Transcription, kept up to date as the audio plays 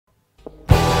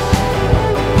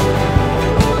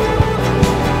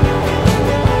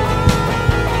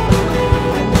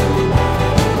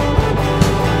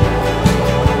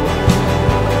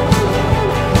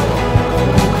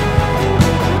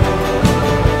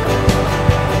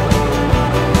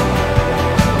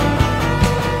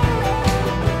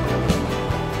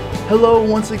Hello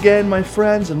once again, my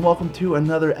friends, and welcome to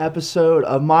another episode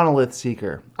of Monolith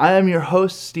Seeker. I am your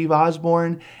host, Steve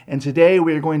Osborne, and today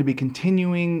we are going to be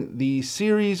continuing the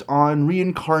series on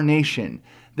reincarnation,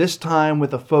 this time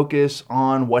with a focus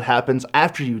on what happens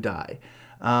after you die.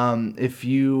 If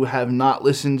you have not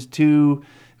listened to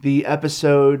the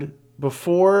episode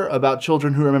before about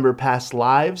children who remember past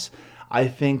lives, I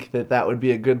think that would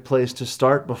be a good place to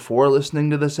start before listening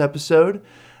to this episode.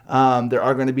 There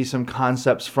are going to be some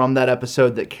concepts from that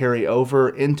episode that carry over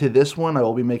into this one. I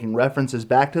will be making references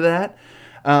back to that.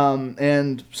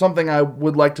 And something I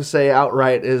would like to say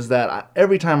outright is that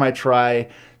every time I try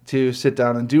to sit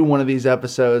down and do one of these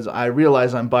episodes, I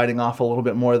realize I'm biting off a little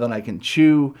bit more than I can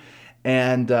chew.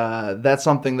 And that's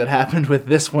something that happened with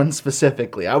this one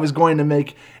specifically. I was going to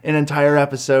make an entire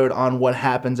episode on what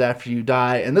happens after you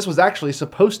die, and this was actually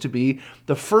supposed to be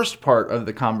the first part of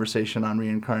the conversation on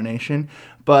reincarnation,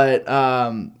 but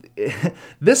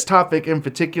this topic in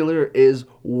particular is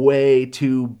way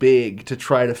too big to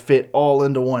try to fit all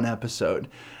into one episode.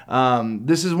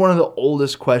 This is one of the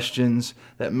oldest questions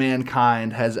that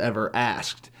mankind has ever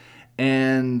asked,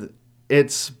 and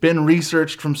it's been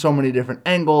researched from so many different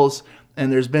angles,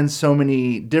 and there's been so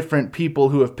many different people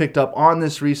who have picked up on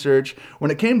this research.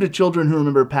 When it came to children who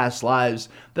remember past lives,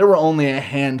 there were only a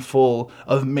handful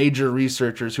of major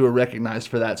researchers who were recognized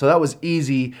for that. So that was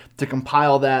easy to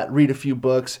compile that, read a few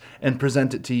books, and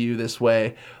present it to you this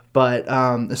way. But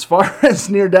as far as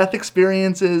near-death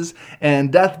experiences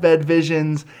and deathbed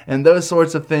visions and those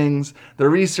sorts of things, the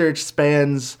research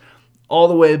spans all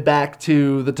the way back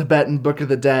to the Tibetan Book of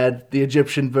the Dead, the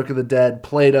Egyptian Book of the Dead,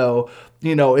 Plato.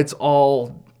 You know, it's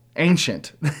all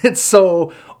ancient. It's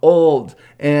so old.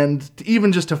 And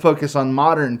even just to focus on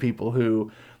modern people who,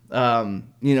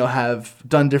 have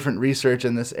done different research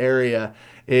in this area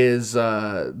is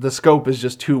the scope is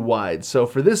just too wide. So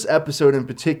for this episode in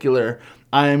particular,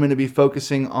 I am going to be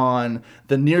focusing on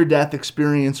the near-death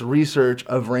experience research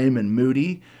of Raymond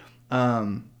Moody.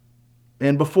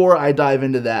 And before I dive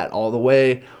into that all the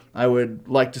way, I would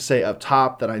like to say up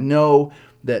top that I know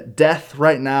that death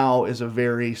right now is a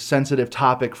very sensitive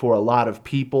topic for a lot of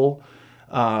people.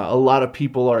 A lot of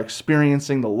people are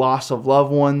experiencing the loss of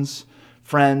loved ones,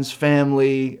 friends,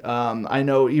 family. I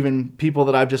know even people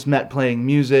that I've just met playing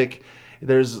music.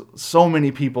 There's so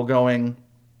many people going,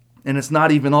 and it's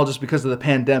not even all just because of the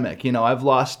pandemic. You know, I've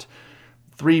lost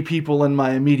 3 people in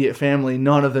my immediate family.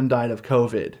 None of them died of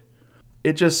COVID.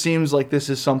 It just seems like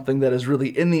this is something that is really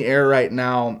in the air right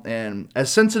now, and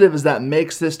as sensitive as that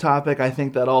makes this topic, I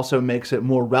think that also makes it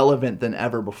more relevant than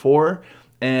ever before.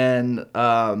 And,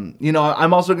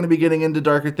 I'm also going to be getting into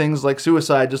darker things like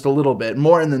suicide just a little bit,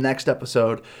 more in the next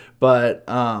episode, but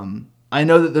I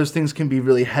know that those things can be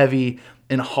really heavy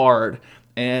and hard,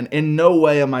 and in no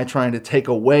way am I trying to take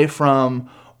away from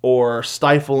or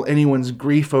stifle anyone's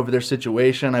grief over their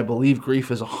situation. I believe grief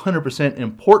is 100%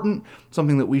 important,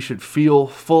 something that we should feel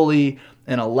fully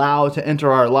and allow to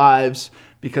enter our lives,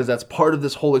 because that's part of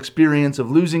this whole experience of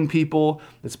losing people.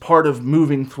 It's part of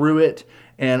moving through it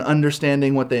and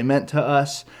understanding what they meant to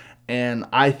us. And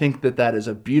I think that is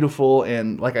a beautiful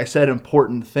and, like I said,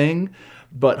 important thing.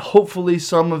 But hopefully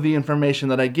some of the information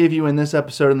that I give you in this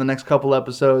episode and the next couple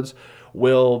episodes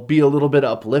will be a little bit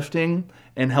uplifting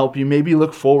and help you maybe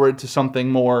look forward to something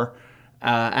more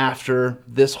after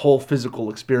this whole physical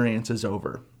experience is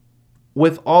over.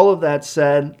 With all of that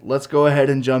said, let's go ahead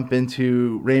and jump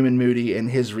into Raymond Moody and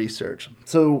his research.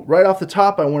 So right off the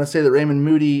top, I want to say that Raymond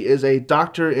Moody is a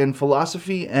doctor in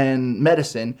philosophy and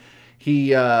medicine.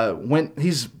 He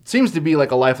seems to be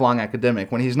like a lifelong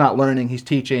academic. When he's not learning, he's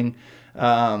teaching.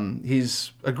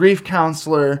 He's a grief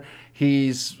counselor.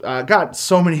 He's got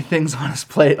so many things on his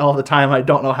plate all the time. I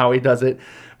don't know how he does it.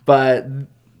 But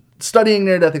studying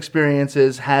near-death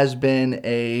experiences has been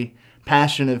a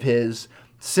passion of his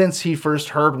since he first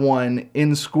heard one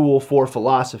in school for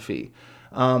philosophy.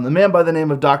 A man by the name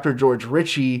of Dr. George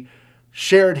Ritchie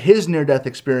shared his near-death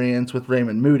experience with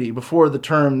Raymond Moody before the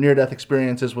term near-death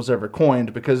experiences was ever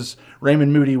coined, because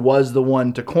Raymond Moody was the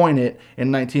one to coin it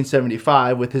in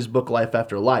 1975 with his book Life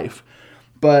After Life.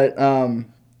 But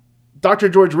Dr.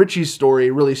 George Ritchie's story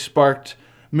really sparked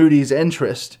Moody's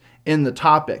interest in the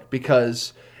topic,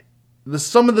 because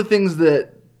some of the things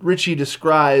that Ritchie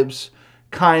describes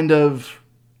kind of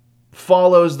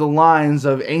follows the lines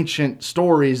of ancient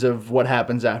stories of what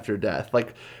happens after death.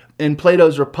 Like in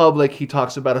Plato's Republic, he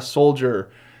talks about a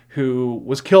soldier who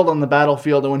was killed on the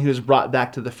battlefield, and when he was brought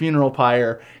back to the funeral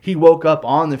pyre, he woke up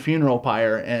on the funeral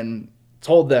pyre and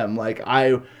told them, like,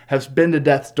 I have been to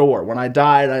death's door. When I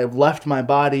died, I have left my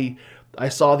body. I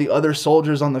saw the other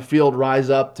soldiers on the field rise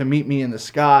up to meet me in the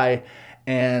sky,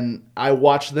 And I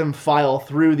watched them file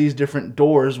through these different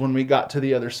doors when we got to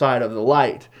the other side of the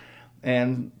light.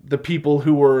 And the people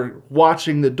who were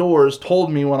watching the doors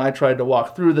told me when I tried to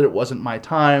walk through that it wasn't my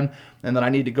time and that I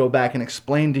need to go back and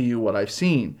explain to you what I've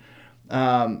seen.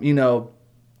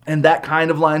 And that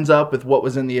kind of lines up with what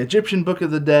was in the Egyptian Book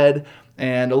of the Dead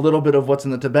and a little bit of what's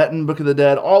in the Tibetan Book of the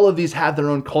Dead. All of these have their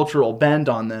own cultural bend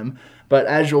on them. But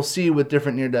as you'll see with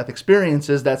different near-death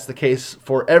experiences, that's the case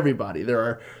for everybody. There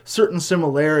are certain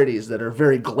similarities that are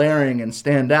very glaring and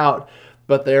stand out,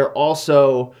 but they're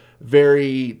also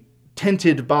very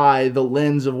tinted by the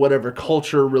lens of whatever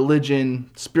culture, religion,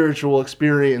 spiritual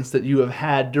experience that you have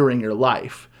had during your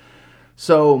life.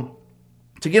 So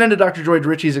to get into Dr. George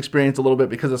Ritchie's experience a little bit,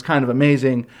 because it's kind of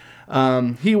amazing,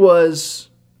 he was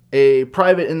a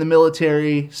private in the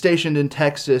military stationed in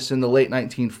Texas in the late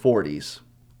 1940s.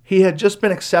 He had just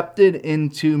been accepted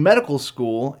into medical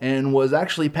school and was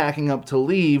actually packing up to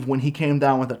leave when he came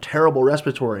down with a terrible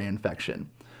respiratory infection.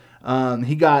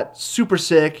 He got super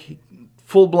sick,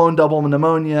 full-blown double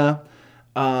pneumonia,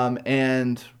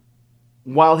 and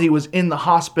while he was in the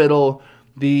hospital,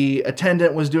 the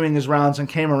attendant was doing his rounds and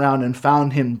came around and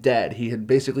found him dead. He had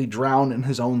basically drowned in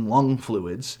his own lung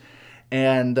fluids.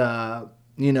 And,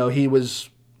 he was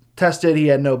tested. He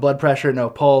had no blood pressure, no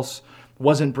pulse,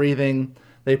 wasn't breathing.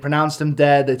 They pronounced him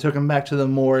dead. They took him back to the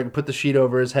morgue, put the sheet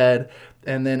over his head.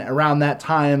 And then around that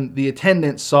time, the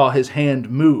attendant saw his hand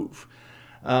move.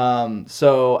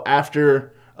 So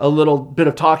after a little bit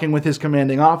of talking with his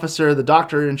commanding officer, the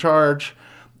doctor in charge,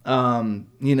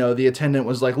 the attendant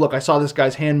was like, look, I saw this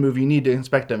guy's hand move. You need to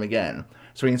inspect him again.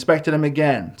 So he inspected him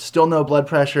again. Still no blood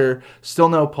pressure, still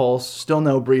no pulse, still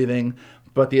no breathing.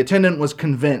 But the attendant was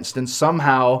convinced, and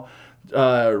somehow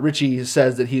Ritchie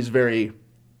says that he's very,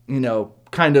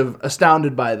 kind of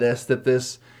astounded by this, that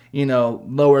this,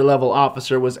 lower level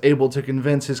officer was able to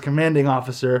convince his commanding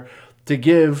officer to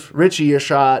give Ritchie a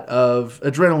shot of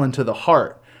adrenaline to the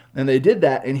heart. And they did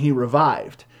that, and he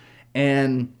revived.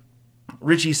 And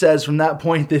Ritchie says from that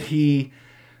point that he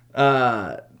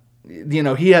has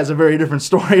a very different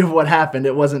story of what happened.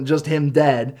 It wasn't just him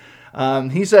dead.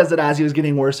 He says that as he was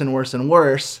getting worse and worse and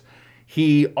worse,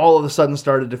 he all of a sudden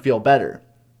started to feel better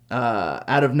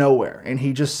out of nowhere. And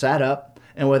he just sat up,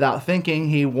 and without thinking,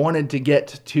 he wanted to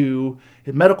get to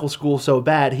medical school so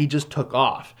bad, he just took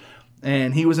off.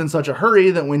 And he was in such a hurry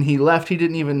that when he left, he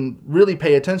didn't even really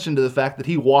pay attention to the fact that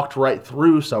he walked right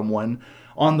through someone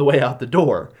on the way out the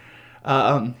door.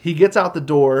 He gets out the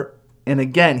door, and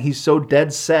again, he's so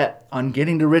dead set on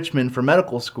getting to Richmond for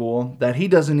medical school that he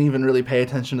doesn't even really pay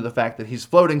attention to the fact that he's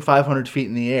floating 500 feet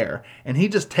in the air, and he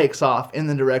just takes off in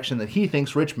the direction that he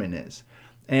thinks Richmond is.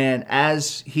 And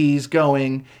as he's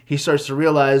going, he starts to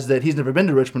realize that he's never been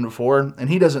to Richmond before, and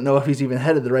he doesn't know if he's even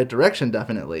headed the right direction,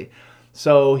 definitely.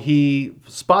 So he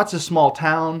spots a small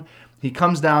town. He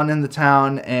comes down in the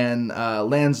town and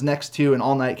lands next to an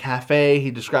all-night cafe.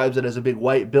 He describes it as a big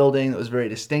white building that was very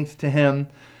distinct to him.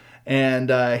 And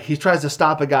he tries to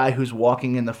stop a guy who's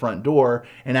walking in the front door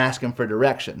and ask him for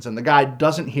directions. And the guy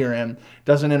doesn't hear him,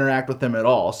 doesn't interact with him at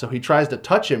all. So he tries to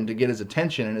touch him to get his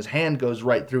attention, and his hand goes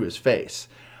right through his face.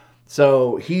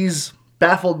 So he's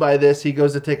baffled by this. He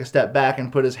goes to take a step back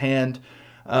and put his hand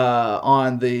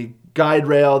on the guide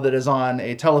rail that is on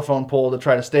a telephone pole to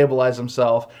try to stabilize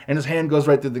himself, and his hand goes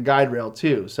right through the guide rail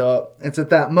too. So it's at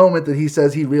that moment that he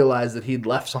says he realized that he'd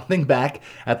left something back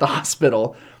at the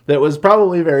hospital that was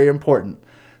probably very important.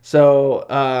 So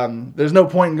there's no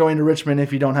point in going to Richmond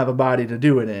if you don't have a body to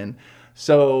do it in.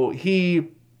 So he,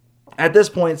 at this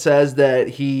point, says that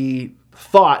he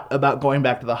thought about going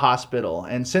back to the hospital.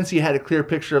 And since he had a clear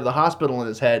picture of the hospital in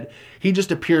his head, he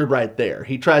just appeared right there.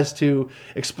 He tries to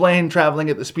explain traveling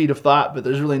at the speed of thought, but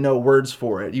there's really no words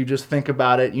for it. You just think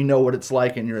about it, you know what it's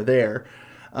like, and you're there.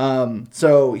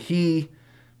 So he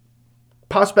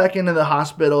pops back into the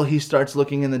hospital. He starts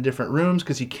looking in the different rooms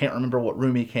because he can't remember what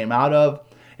room he came out of.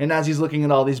 And as he's looking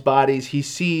at all these bodies, he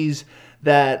sees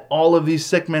that all of these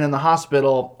sick men in the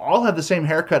hospital all have the same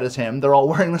haircut as him. They're all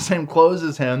wearing the same clothes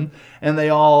as him, and they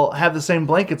all have the same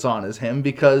blankets on as him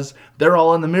because they're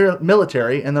all in the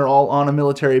military and they're all on a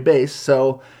military base.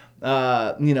 So,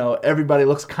 everybody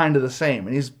looks kind of the same.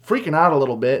 And he's freaking out a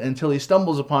little bit until he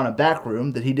stumbles upon a back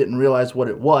room that he didn't realize what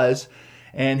it was.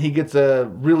 And he gets a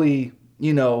really,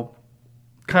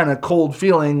 kind of cold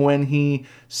feeling when he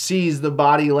sees the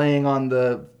body laying on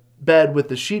the bed with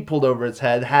the sheet pulled over its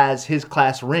head has his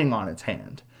class ring on its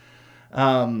hand.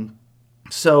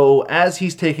 So as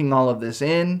he's taking all of this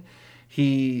in,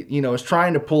 he, is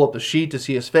trying to pull up the sheet to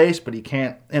see his face, but he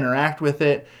can't interact with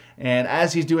it. And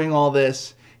as he's doing all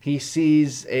this, he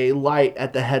sees a light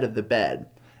at the head of the bed.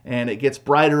 And it gets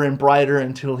brighter and brighter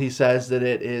until he says that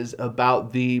it is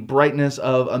about the brightness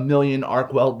of 1,000,000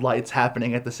 arc weld lights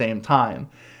happening at the same time.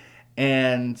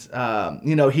 And,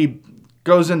 he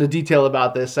goes into detail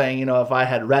about this, saying, if I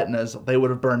had retinas, they would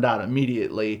have burned out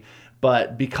immediately.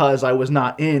 But because I was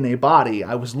not in a body,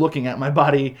 I was looking at my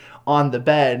body on the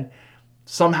bed,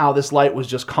 somehow this light was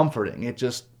just comforting. It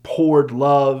just poured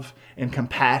love and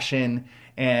compassion,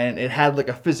 and it had like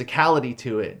a physicality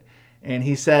to it. And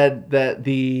he said that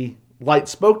the light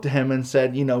spoke to him and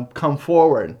said, come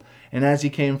forward. And as he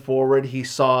came forward, he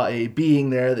saw a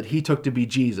being there that he took to be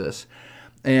Jesus.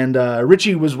 And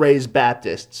Richie was raised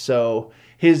Baptist, so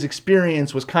his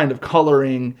experience was kind of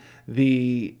coloring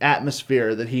the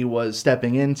atmosphere that he was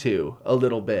stepping into a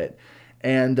little bit.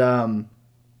 And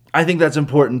I think that's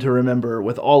important to remember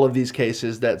with all of these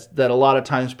cases, that a lot of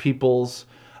times people's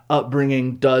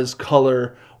upbringing does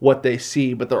color what they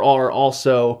see, but there are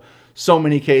also so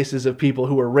many cases of people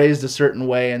who were raised a certain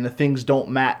way and the things don't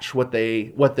match what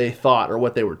they thought or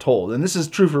what they were told. And this is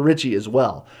true for Richie as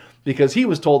well, because he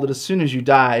was told that as soon as you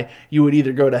die, you would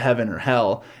either go to heaven or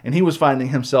hell. And he was finding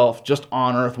himself just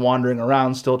on earth, wandering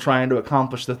around, still trying to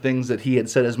accomplish the things that he had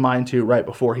set his mind to right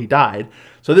before he died.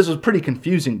 So this was pretty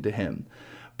confusing to him.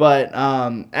 But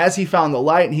as he found the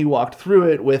light and he walked through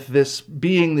it with this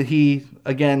being that he,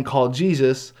 again, called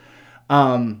Jesus,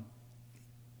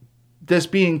 this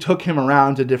being took him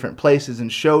around to different places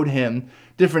and showed him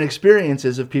different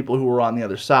experiences of people who were on the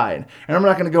other side. And I'm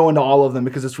not going to go into all of them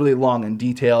because it's really long and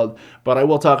detailed, but I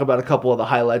will talk about a couple of the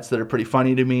highlights that are pretty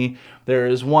funny to me. There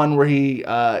is one where he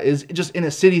is just in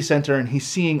a city center and he's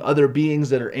seeing other beings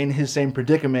that are in his same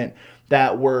predicament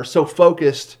that were so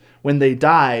focused when they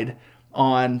died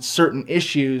on certain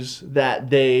issues that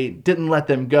they didn't let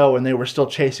them go and they were still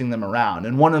chasing them around.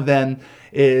 And one of them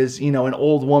is, an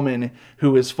old woman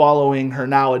who is following her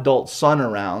now adult son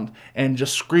around and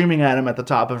just screaming at him at the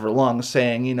top of her lungs,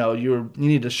 saying, you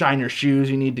need to shine your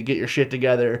shoes, you need to get your shit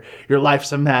together, your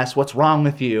life's a mess, what's wrong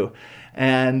with you?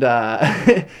 And,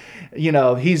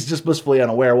 he's just blissfully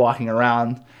unaware walking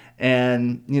around.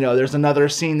 And, there's another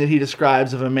scene that he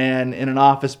describes of a man in an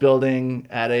office building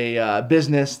at a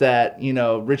business that,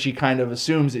 Richie kind of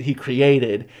assumes that he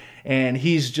created. And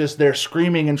he's just there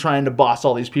screaming and trying to boss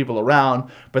all these people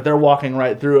around, but they're walking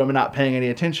right through him and not paying any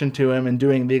attention to him and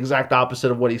doing the exact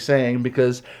opposite of what he's saying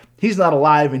because he's not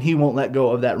alive and he won't let go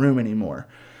of that room anymore.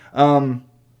 One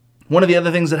of the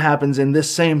other things that happens in this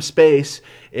same space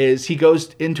is he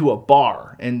goes into a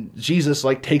bar and Jesus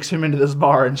takes him into this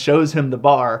bar and shows him the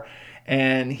bar,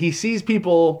 and he sees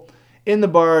people in the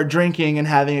bar drinking and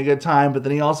having a good time, but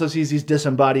then he also sees these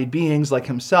disembodied beings like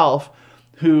himself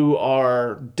who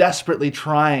are desperately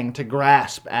trying to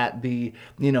grasp at the,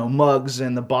 mugs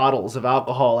and the bottles of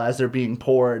alcohol as they're being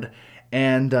poured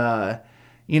and,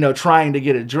 trying to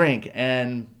get a drink.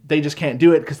 And they just can't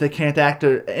do it because they can't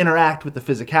interact with the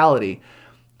physicality.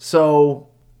 So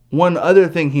one other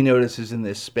thing he notices in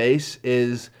this space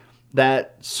is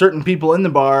that certain people in the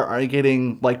bar are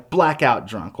getting blackout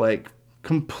drunk,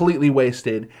 completely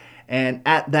wasted. And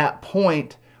at that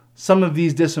point, some of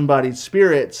these disembodied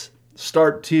spirits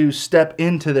start to step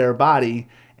into their body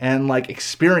and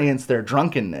experience their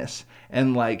drunkenness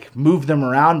and move them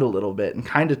around a little bit and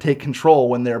kind of take control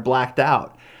when they're blacked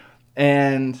out.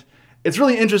 And it's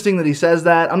really interesting that he says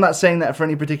that. I'm not saying that for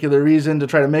any particular reason to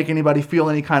try to make anybody feel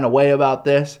any kind of way about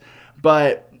this,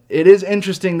 but it is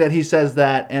interesting that he says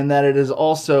that, and that it is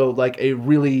also a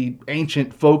really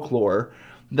ancient folklore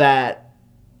that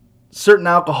certain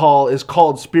alcohol is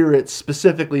called spirits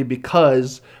specifically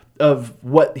because of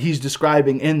what he's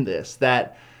describing in this,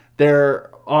 that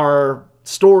there are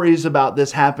stories about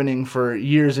this happening for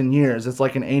years and years. It's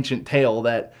like an ancient tale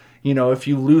that, if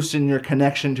you loosen your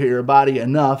connection to your body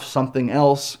enough, something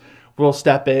else will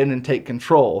step in and take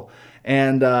control.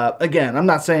 And again, I'm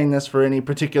not saying this for any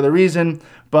particular reason,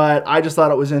 but I just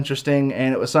thought it was interesting,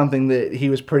 and it was something that he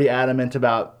was pretty adamant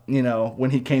about, when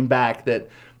he came back, that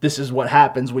this is what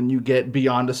happens when you get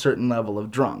beyond a certain level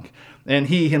of drunk. And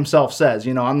he himself says,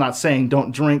 I'm not saying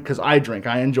don't drink because I drink.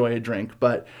 I enjoy a drink.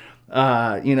 But,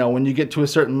 when you get to a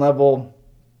certain level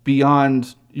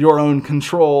beyond your own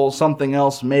control, something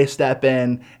else may step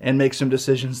in and make some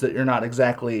decisions that you're not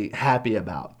exactly happy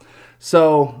about.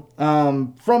 So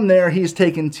from there, he's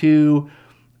taken to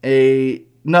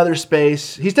another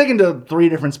space. He's taken to 3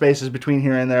 different spaces between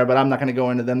here and there, but I'm not going to go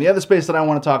into them. The other space that I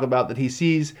want to talk about that he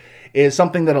sees is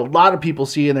something that a lot of people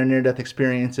see in their near-death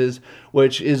experiences,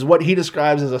 which is what he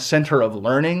describes as a center of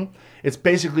learning. It's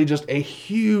basically just a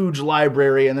huge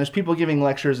library, and there's people giving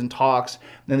lectures and talks,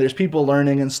 and there's people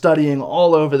learning and studying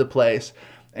all over the place.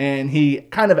 And he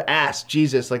kind of asked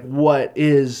Jesus, like, what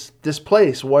is this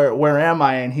place? Where am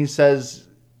I? And he says,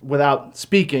 without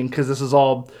speaking, because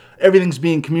everything's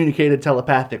being communicated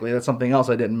telepathically. That's something else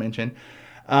I didn't mention.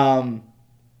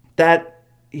 That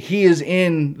he is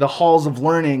in the halls of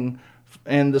learning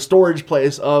and the storage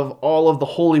place of all of the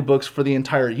holy books for the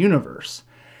entire universe.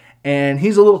 And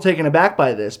he's a little taken aback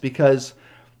by this because,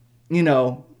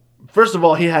 first of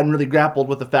all, he hadn't really grappled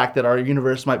with the fact that our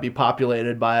universe might be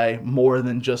populated by more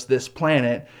than just this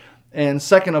planet. And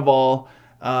second of all,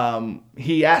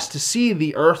 he asked to see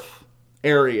the Earth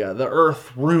area, the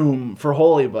Earth room for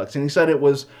holy books. And he said it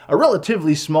was a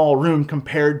relatively small room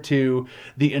compared to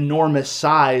the enormous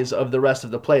size of the rest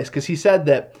of the place. Because he said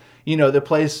that, the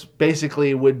place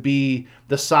basically would be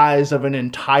the size of an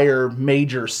entire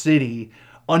major city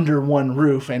under one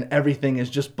roof, and everything is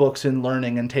just books and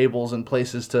learning and tables and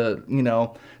places to,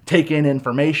 take in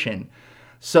information.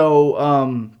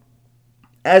 So,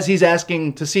 as he's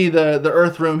asking to see the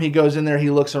Earth room, he goes in there,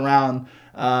 he looks around,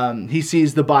 he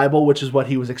sees the Bible, which is what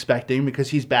he was expecting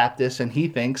because he's Baptist and he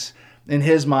thinks in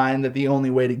his mind that the only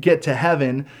way to get to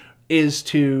heaven is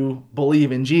to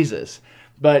believe in Jesus.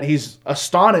 But he's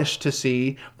astonished to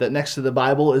see that next to the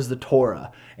Bible is the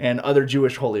Torah and other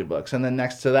Jewish holy books. And then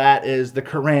next to that is the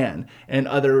Quran and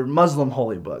other Muslim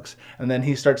holy books. And then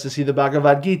he starts to see the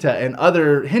Bhagavad Gita and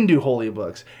other Hindu holy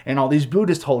books and all these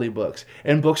Buddhist holy books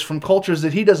and books from cultures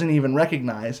that he doesn't even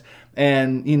recognize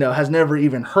and, has never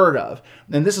even heard of.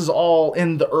 And this is all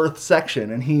in the Earth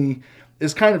section. And he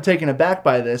is kind of taken aback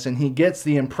by this, and he gets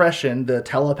the impression, the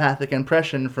telepathic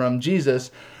impression from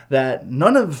Jesus, that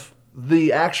none of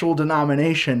the actual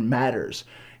denomination matters.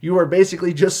 You are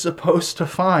basically just supposed to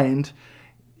find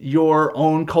your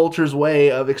own culture's way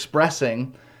of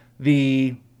expressing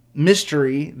the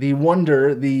mystery, the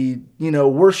wonder, the,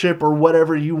 worship or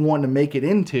whatever you want to make it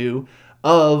into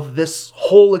of this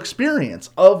whole experience,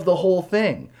 of the whole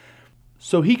thing.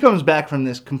 So he comes back from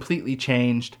this completely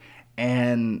changed,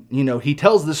 and, he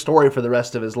tells this story for the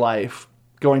rest of his life,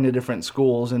 going to different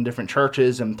schools and different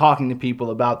churches and talking to people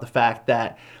about the fact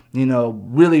that,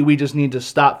 really we just need to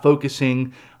stop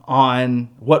focusing on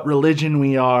what religion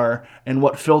we are and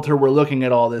what filter we're looking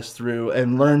at all this through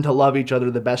and learn to love each other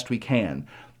the best we can.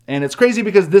 And it's crazy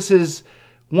because this is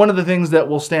one of the things that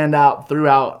will stand out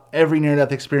throughout every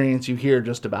near-death experience you hear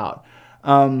just about.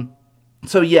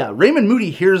 So yeah, Raymond Moody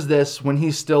hears this when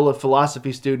he's still a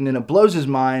philosophy student, and it blows his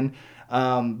mind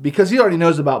because he already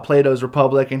knows about Plato's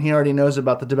Republic, and he already knows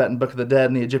about the Tibetan Book of the Dead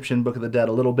and the Egyptian Book of the Dead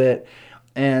a little bit.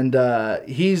 And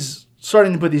he's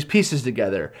starting to put these pieces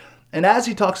together. And as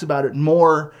he talks about it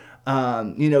more,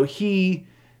 he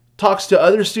talks to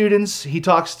other students. He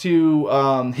talks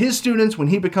to his students when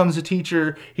he becomes a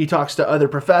teacher. He talks to other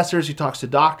professors. He talks to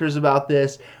doctors about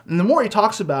this. And the more he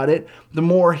talks about it, the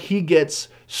more he gets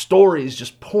stories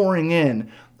just pouring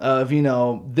in of,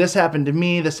 this happened to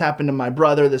me, this happened to my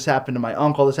brother, this happened to my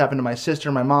uncle, this happened to my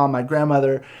sister, my mom, my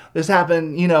grandmother, this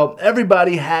happened,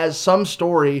 everybody has some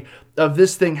story of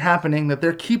this thing happening that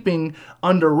they're keeping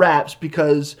under wraps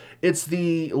because it's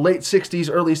the late 60s,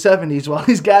 early 70s while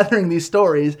he's gathering these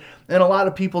stories, and a lot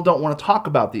of people don't want to talk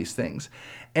about these things.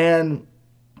 And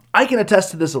I can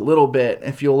attest to this a little bit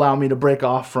if you allow me to break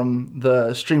off from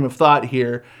the stream of thought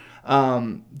here.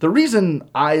 The reason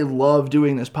I love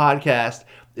doing this podcast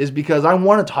is because I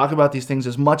want to talk about these things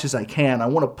as much as I can. I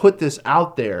want to put this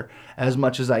out there as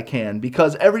much as I can,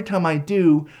 because every time I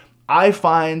do, I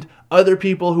find other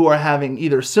people who are having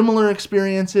either similar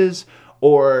experiences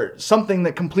or something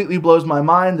that completely blows my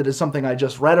mind that is something I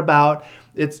just read about.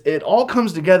 It all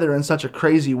comes together in such a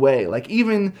crazy way. Like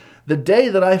even the day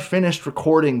that I finished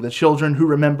recording the Children Who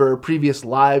Remember Previous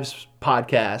Lives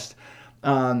podcast,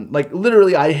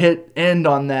 literally I hit end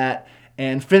on that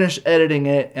and finished editing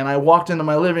it, and I walked into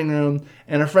my living room,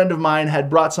 and a friend of mine had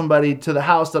brought somebody to the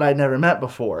house that I'd never met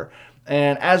before.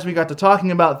 And as we got to talking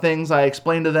about things, I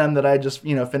explained to them that I just,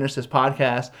 finished this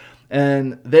podcast,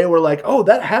 and they were like, oh,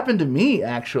 that happened to me,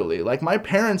 actually. Like, my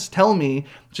parents tell me,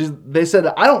 they said,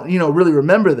 I don't, really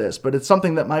remember this, but it's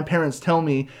something that my parents tell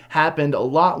me happened a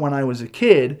lot when I was a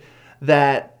kid,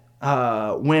 that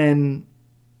when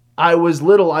I was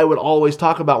little, I would always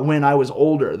talk about when I was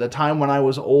older, the time when I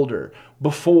was older,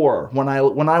 before, when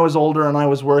I was older and I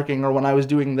was working, or when I was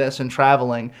doing this and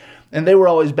traveling, and they were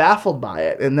always baffled by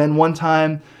it. And then one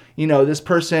time, this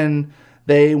person,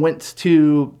 they went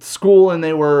to school and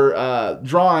they were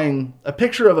drawing a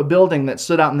picture of a building that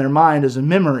stood out in their mind as a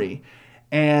memory.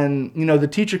 And, the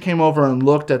teacher came over and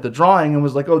looked at the drawing and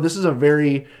was like, oh, this is a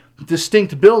very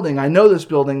distinct building. I know this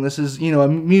building. This is, a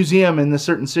museum in this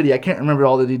certain city. I can't remember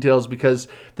all the details because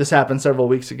this happened several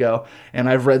weeks ago and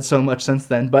I've read so much since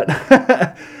then. But,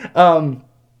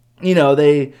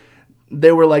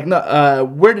 they were like, no,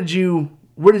 where did you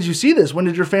see this? When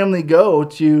did your family go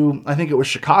to, I think it was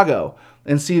Chicago,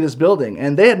 and see this building?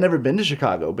 And they had never been to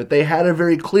Chicago, but they had a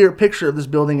very clear picture of this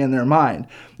building in their mind.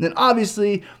 And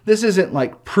obviously, this isn't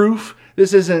like proof.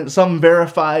 This isn't some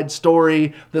verified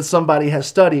story that somebody has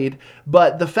studied.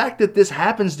 But the fact that this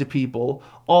happens to people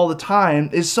all the time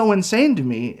is so insane to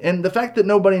me. And the fact that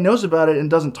nobody knows about it and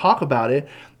doesn't talk about it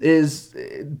is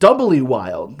doubly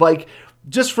wild. Like,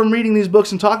 just from reading these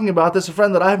books and talking about this, a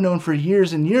friend that I've known for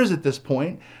years and years at this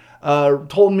point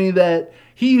told me that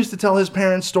he used to tell his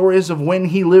parents stories of when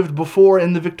he lived before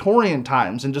in the Victorian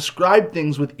times and described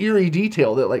things with eerie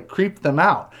detail that like creeped them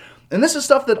out. And this is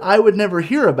stuff that I would never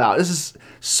hear about. This is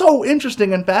so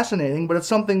interesting and fascinating, but it's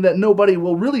something that nobody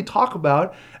will really talk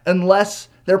about unless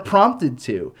they're prompted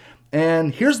to.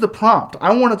 And here's the prompt.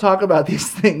 I want to talk about these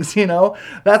things,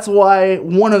 That's why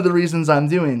one of the reasons I'm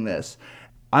doing this.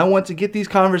 I want to get these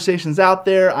conversations out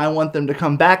there. I want them to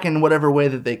come back in whatever way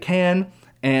that they can.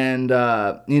 And,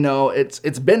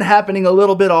 it's been happening a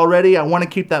little bit already. I want to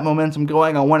keep that momentum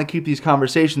going. I want to keep these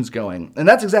conversations going. And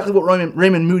that's exactly what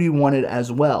Raymond Moody wanted as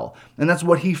well. And that's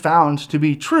what he found to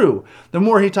be true. The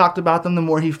more he talked about them, the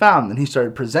more he found. And he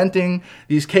started presenting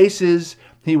these cases.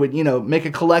 He would, make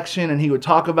a collection and he would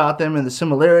talk about them and the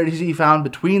similarities he found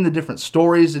between the different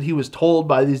stories that he was told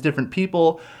by these different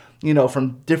people,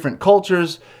 from different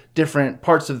cultures, different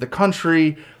parts of the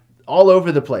country, all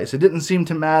over the place. It didn't seem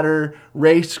to matter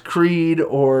race, creed,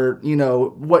 or,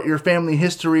 what your family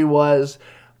history was.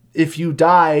 If you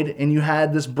died and you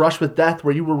had this brush with death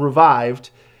where you were revived,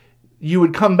 you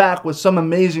would come back with some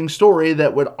amazing story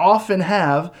that would often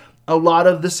have a lot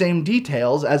of the same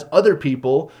details as other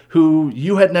people who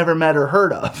you had never met or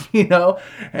heard of,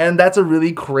 And that's a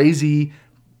really crazy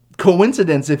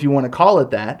coincidence, if you want to call it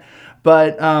that.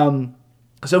 But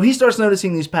so he starts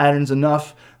noticing these patterns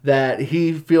enough that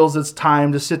he feels it's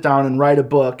time to sit down and write a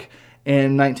book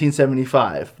in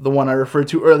 1975, the one I referred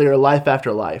to earlier, Life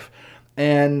After Life.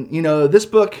 And, this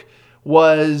book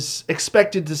was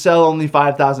expected to sell only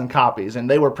 5,000 copies, and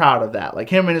they were proud of that. Like,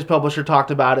 him and his publisher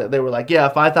talked about it. They were like, yeah,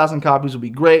 5,000 copies will be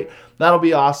great. That'll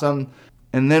be awesome.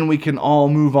 And then we can all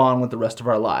move on with the rest of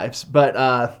our lives. But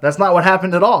that's not what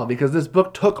happened at all, because this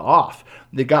book took off.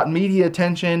 It got media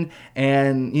attention,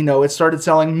 and, it started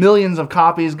selling millions of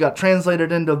copies, got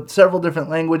translated into several different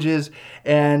languages.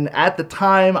 And at the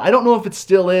time, I don't know if it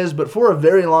still is, but for a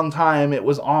very long time, it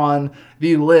was on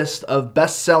the list of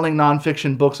best-selling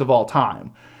nonfiction books of all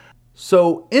time.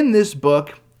 So in this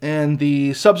book, and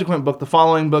the subsequent book, the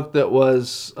following book that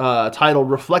was titled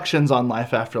Reflections on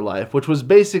Life After Life, which was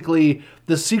basically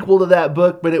the sequel to that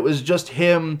book, but it was just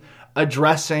him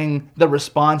addressing the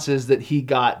responses that he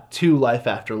got to Life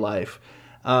After Life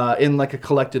in like a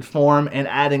collected form and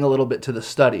adding a little bit to the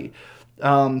study.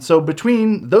 So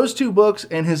between those two books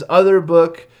and his other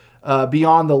book,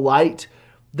 Beyond the Light,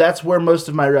 that's where most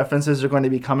of my references are going to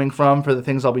be coming from for the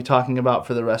things I'll be talking about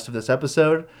for the rest of this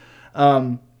episode.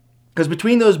 Because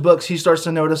between those books, he starts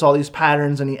to notice all these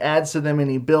patterns and he adds to them and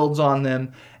he builds on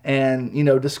them and,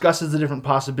 discusses the different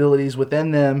possibilities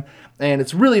within them. And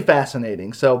it's really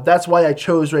fascinating. So that's why I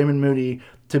chose Raymond Moody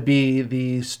to be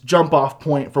the jump off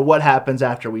point for what happens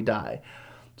after we die.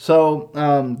 So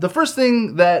the first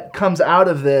thing that comes out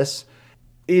of this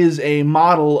is a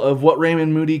model of what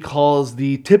Raymond Moody calls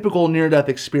the typical near-death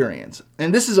experience.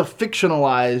 And this is a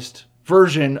fictionalized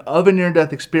version of a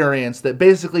near-death experience that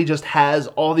basically just has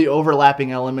all the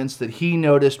overlapping elements that he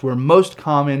noticed were most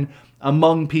common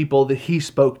among people that he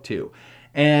spoke to.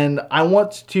 And I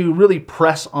want to really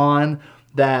press on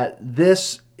that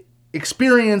this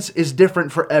experience is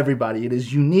different for everybody. It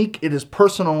is unique, it is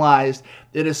personalized,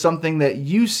 it is something that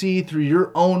you see through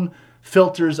your own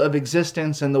filters of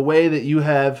existence and the way that you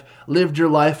have lived your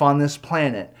life on this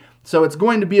planet. So it's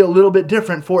going to be a little bit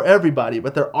different for everybody,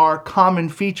 but there are common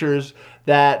features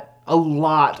that a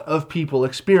lot of people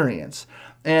experience.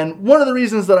 And one of the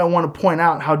reasons that I want to point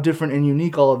out how different and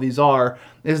unique all of these are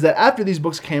is that after these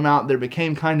books came out, there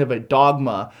became kind of a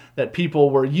dogma that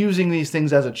people were using these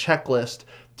things as a checklist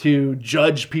to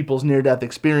judge people's near-death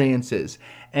experiences.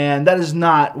 And that is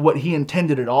not what he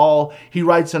intended at all. He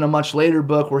writes in a much later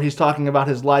book where he's talking about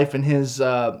his life and his,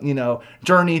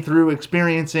 journey through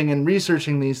experiencing and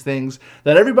researching these things,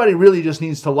 that everybody really just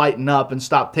needs to lighten up and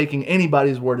stop taking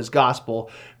anybody's word as gospel,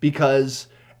 because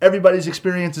everybody's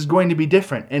experience is going to be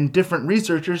different, and different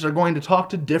researchers are going to talk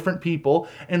to different people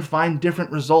and find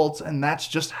different results, and that's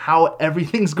just how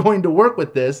everything's going to work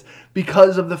with this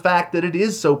because of the fact that it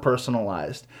is so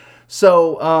personalized.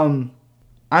 So,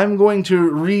 I'm going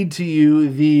to read to you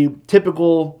the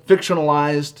typical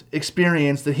fictionalized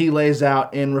experience that he lays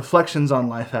out in Reflections on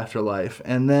Life After Life,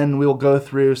 and then we'll go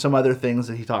through some other things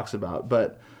that he talks about,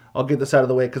 but I'll get this out of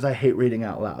the way because I hate reading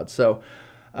out loud. So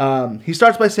he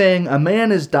starts by saying, "A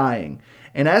man is dying,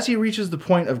 and as he reaches the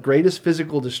point of greatest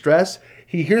physical distress,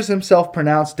 he hears himself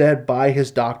pronounced dead by his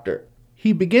doctor.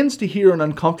 He begins to hear an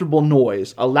uncomfortable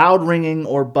noise, a loud ringing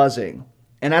or buzzing,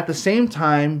 and at the same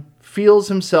time feels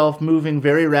himself moving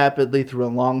very rapidly through a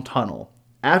long tunnel.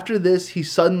 After this, he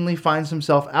suddenly finds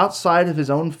himself outside of his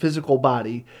own physical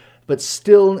body, but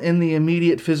still in the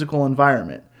immediate physical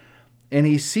environment. And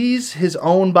he sees his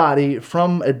own body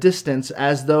from a distance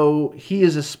as though he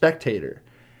is a spectator.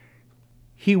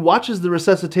 He watches the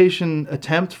resuscitation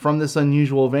attempt from this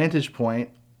unusual vantage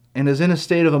point and is in a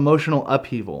state of emotional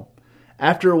upheaval.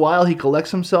 After a while, he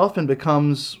collects himself and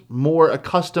becomes more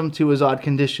accustomed to his odd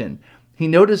condition. He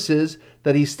notices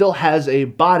that he still has a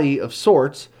body of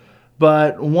sorts,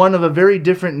 but one of a very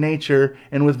different nature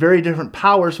and with very different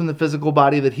powers from the physical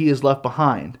body that he has left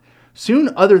behind. Soon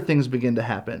other things begin to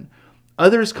happen.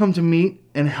 Others come to meet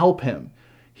and help him.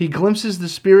 He glimpses the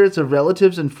spirits of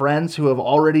relatives and friends who have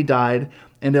already died,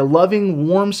 and a loving,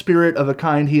 warm spirit of a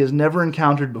kind he has never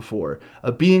encountered before,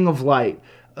 a being of light,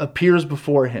 appears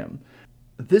before him.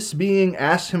 This being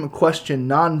asks him a question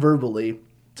non-verbally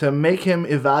to make him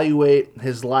evaluate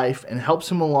his life and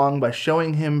helps him along by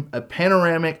showing him a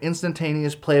panoramic,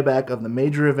 instantaneous playback of the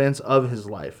major events of his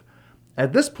life.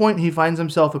 At this point, he finds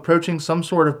himself approaching some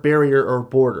sort of barrier or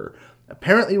border,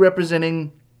 apparently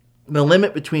representing the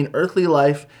limit between earthly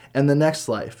life and the next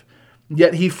life.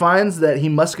 Yet he finds that he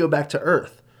must go back to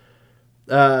Earth,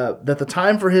 that the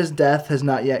time for his death has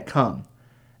not yet come.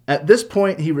 At this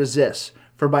point, he resists,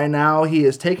 for by now he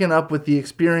is taken up with the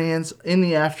experience in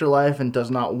the afterlife and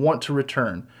does not want to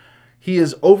return. He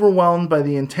is overwhelmed by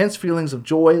the intense feelings of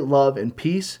joy, love, and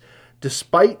peace.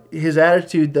 Despite his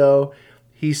attitude, though,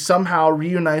 he somehow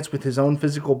reunites with his own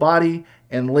physical body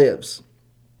and lives.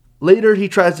 Later, he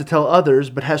tries to tell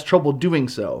others, but has trouble doing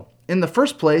so. In the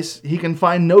first place, he can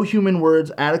find no human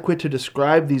words adequate to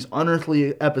describe these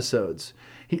unearthly episodes.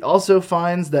 He also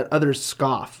finds that others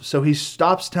scoff, so he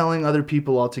stops telling other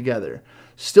people altogether.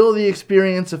 Still, the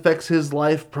experience affects his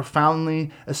life profoundly,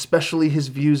 especially his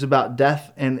views about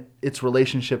death and its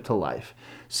relationship to life.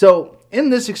 So,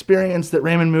 in this experience that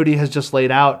Raymond Moody has just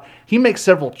laid out, he makes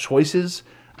several choices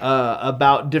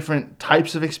about different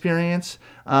types of experience.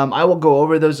 I will go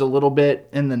over those a little bit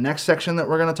in the next section that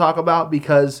we're going to talk about,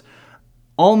 because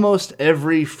almost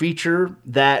every feature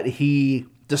that he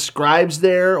describes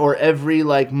there, or every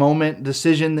moment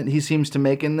decision that he seems to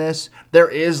make in this, there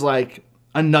is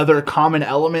another common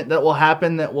element that will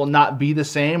happen that will not be the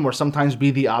same or sometimes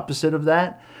be the opposite of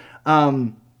that.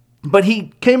 But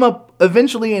he came up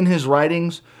eventually in his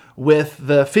writings with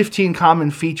the 15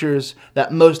 common features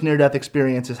that most near-death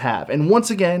experiences have. And once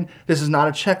again, this is not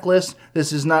a checklist.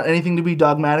 This is not anything to be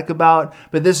dogmatic about,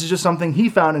 but this is just something he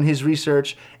found in his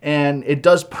research, and it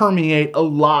does permeate a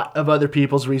lot of other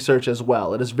people's research as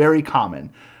well. It is very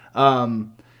common.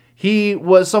 He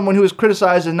was someone who was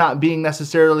criticized as not being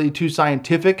necessarily too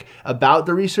scientific about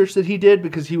the research that he did,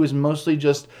 because he was mostly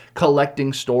just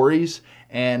collecting stories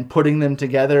and putting them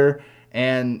together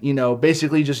and,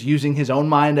 basically just using his own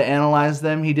mind to analyze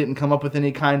them. He didn't come up with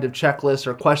any kind of checklist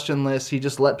or question list. He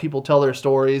just let people tell their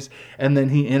stories, and then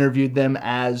he interviewed them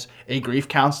as a grief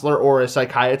counselor or a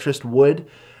psychiatrist would.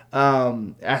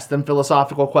 Asked them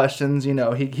philosophical questions. He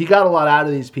got a lot out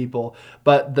of these people,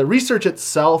 but the research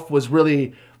itself was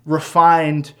really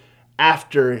refined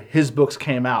after his books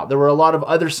came out. There were a lot of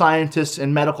other scientists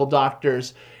and medical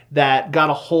doctors that got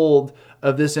a hold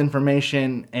of this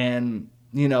information and,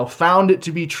 found it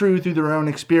to be true through their own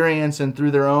experience and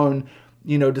through their own,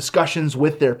 discussions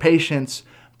with their patients.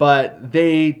 But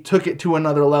they took it to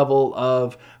another level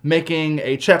of making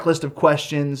a checklist of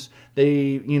questions.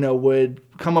 They, would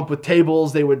come up with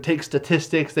tables. They would take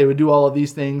statistics. They would do all of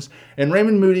these things. And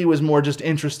Raymond Moody was more just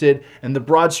interested in the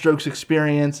broad strokes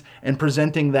experience and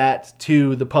presenting that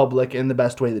to the public in the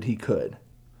best way that he could.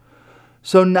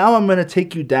 So now I'm going to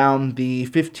take you down the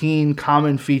 15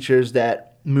 common features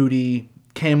that Moody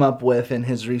came up with in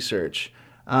his research.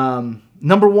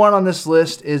 Number one on this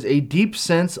list is a deep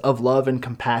sense of love and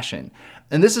compassion.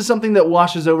 And this is something that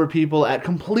washes over people at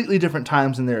completely different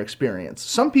times in their experience.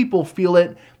 Some people feel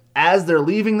it as they're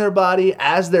leaving their body,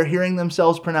 as they're hearing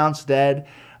themselves pronounced dead.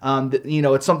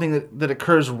 It's something that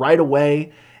occurs right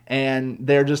away. and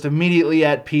they're just immediately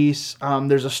at peace.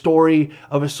 There's a story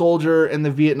of a soldier in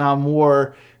the Vietnam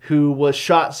War who was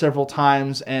shot several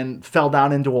times and fell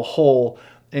down into a hole.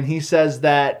 And he says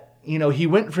that, he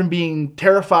went from being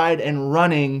terrified and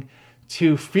running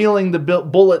to feeling the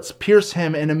bullets pierce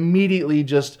him, and immediately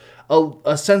just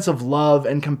a sense of love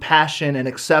and compassion and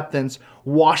acceptance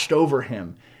washed over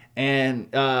him. And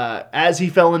as he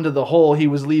fell into the hole, he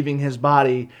was leaving his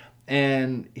body,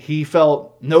 and he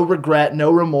felt no regret, no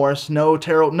remorse, no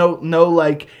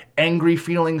like angry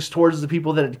feelings towards the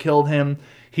people that had killed him.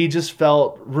 He just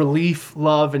felt relief,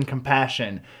 love, and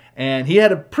compassion. And he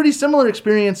had a pretty similar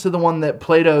experience to the one that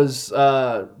Plato's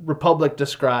Republic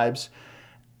describes,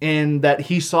 in that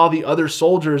he saw the other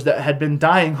soldiers that had been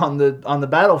dying on the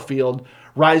battlefield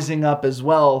rising up as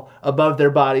well above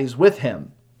their bodies with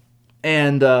him.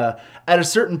 And at a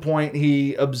certain point,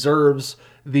 he observes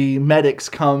the medics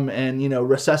come and,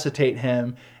 resuscitate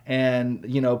him and,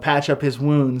 patch up his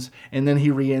wounds, and then he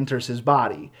re-enters his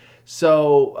body.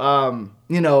 So,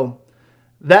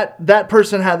 that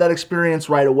person had that experience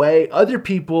right away. Other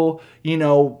people,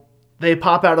 they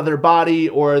pop out of their body,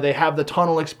 or they have the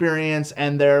tunnel experience,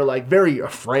 and they're like very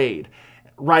afraid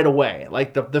right away.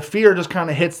 Like the fear just kind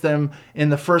of hits them in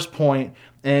the first point.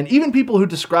 And even people who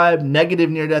describe negative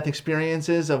near-death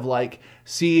experiences of like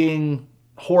seeing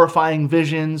horrifying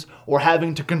visions or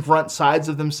having to confront sides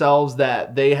of themselves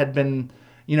that they had been,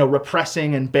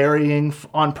 repressing and burying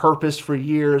on purpose for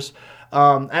years,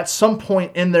 at some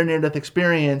point in their near-death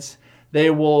experience,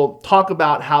 they will talk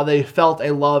about how they felt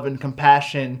a love and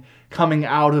compassion coming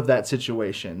out of that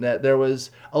situation, that there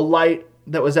was a light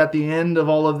that was at the end of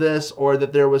all of this, or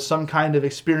that there was some kind of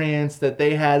experience that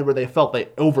they had where they felt they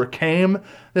overcame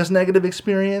this negative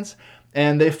experience,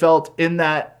 and they felt in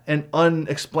that an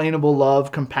unexplainable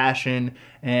love, compassion,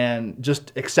 and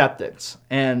just acceptance.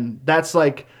 And that's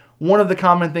like one of the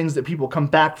common things that people come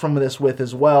back from this with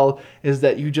as well, is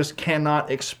that you just cannot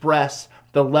express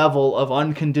the level of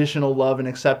unconditional love and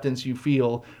acceptance you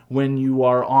feel when you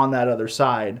are on that other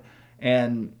side,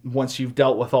 and once you've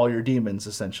dealt with all your demons,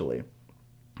 essentially.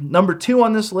 Number 2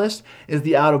 on this list is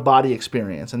the out-of-body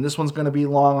experience. And this one's going to be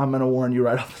long. I'm going to warn you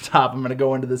right off the top. I'm going to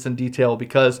go into this in detail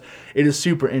because it is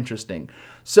super interesting.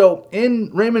 So in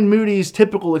Raymond Moody's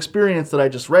typical experience that I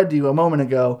just read to you a moment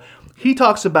ago, he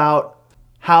talks about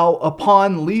how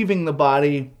upon leaving the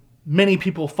body, many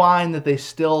people find that they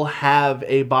still have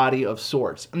a body of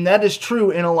sorts. And that is true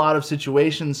in a lot of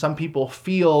situations. Some people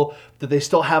feel that they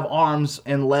still have arms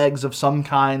and legs of some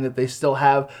kind, that they still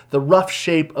have the rough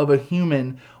shape of a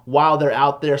human while they're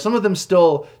out there. Some of them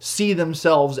still see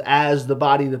themselves as the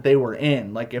body that they were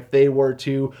in. Like if they were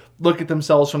to look at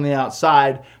themselves from the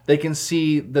outside, they can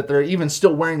see that they're even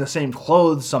still wearing the same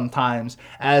clothes sometimes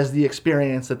as the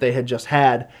experience that they had just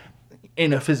had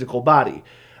in a physical body.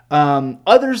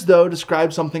 Others, though,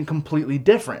 describe something completely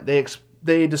different.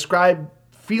 They describe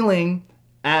feeling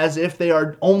as if they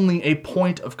are only a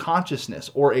point of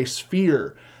consciousness or a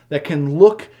sphere that can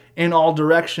look in all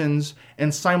directions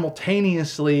and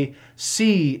simultaneously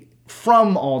see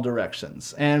from all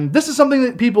directions. And this is something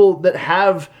that people that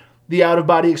have the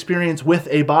out-of-body experience with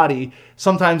a body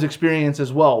sometimes experience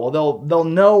as well. Well, they'll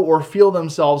know or feel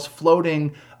themselves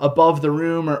floating above the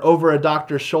room or over a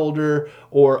doctor's shoulder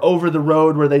or over the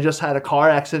road where they just had a car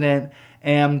accident,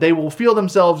 and they will feel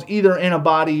themselves either in a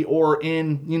body or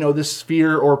in, this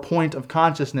sphere or point of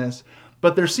consciousness,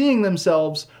 but they're seeing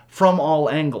themselves from all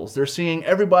angles. They're seeing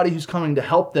everybody who's coming to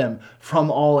help them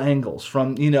from all angles,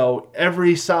 from,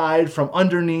 every side, from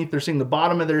underneath. They're seeing the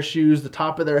bottom of their shoes, the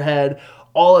top of their head,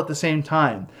 all at the same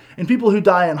time. And people who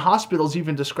die in hospitals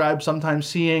even describe sometimes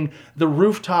seeing the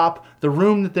rooftop, the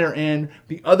room that they're in,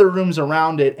 the other rooms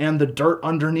around it, and the dirt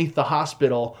underneath the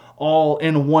hospital all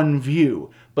in one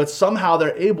view. But somehow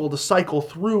they're able to cycle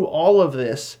through all of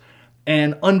this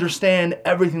and understand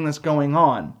everything that's going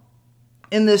on.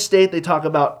 In this state, they talk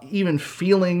about even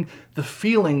feeling the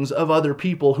feelings of other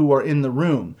people who are in the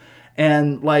room.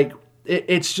 And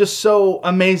it's just so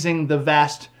amazing, the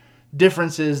vast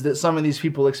differences that some of these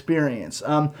people experience.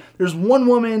 There's one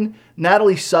woman,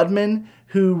 Natalie Sudman,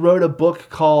 who wrote a book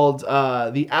called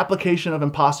The Application of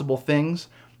Impossible Things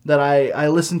that I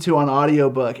listened to on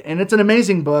audiobook. And it's an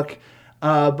amazing book,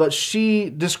 but she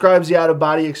describes the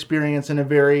out-of-body experience in a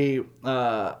very, in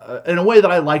a way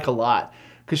that I like a lot.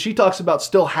 Because she talks about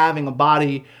still having a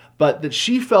body, but that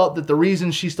she felt that the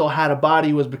reason she still had a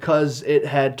body was because it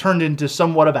had turned into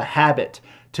somewhat of a habit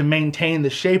to maintain the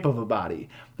shape of a body.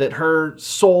 That her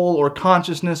soul or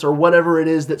consciousness or whatever it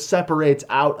is that separates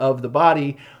out of the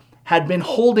body had been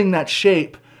holding that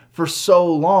shape for so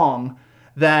long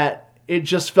that it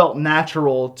just felt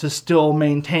natural to still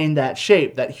maintain that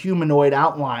shape, that humanoid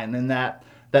outline, and that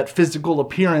physical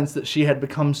appearance that she had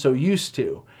become so used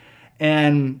to.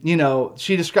 And,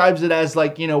 she describes it as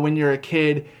like, when you're a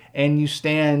kid and you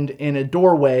stand in a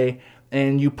doorway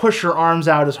and you push your arms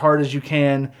out as hard as you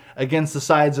can against the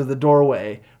sides of the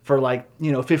doorway for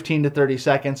 15 to 30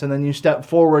 seconds, and then you step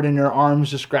forward and your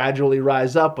arms just gradually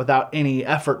rise up without any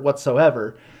effort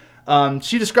whatsoever.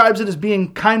 She describes it as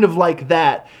being kind of like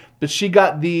that, but she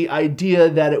got the idea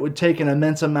that it would take an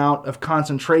immense amount of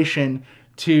concentration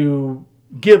to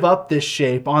give up this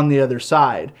shape on the other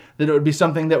side, that it would be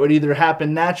something that would either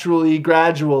happen naturally,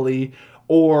 gradually,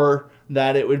 or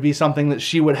that it would be something that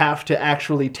she would have to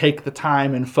actually take the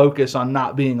time and focus on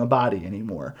not being a body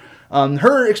anymore.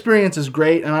 Her experience is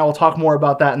great, and I will talk more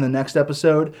about that in the next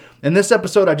episode. In this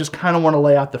episode, I just kind of want to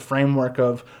lay out the framework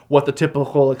of what the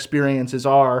typical experiences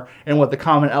are and what the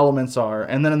common elements are.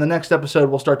 And then in the next episode,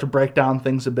 we'll start to break down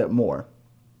things a bit more.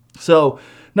 So,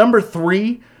 number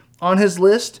 3 on his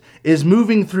list is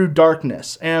moving through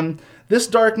darkness. And this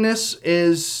darkness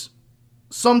is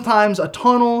sometimes a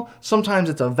tunnel, sometimes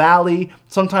it's a valley,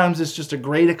 sometimes it's just a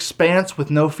great expanse with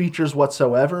no features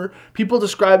whatsoever. People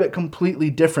describe it completely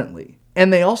differently.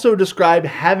 And they also describe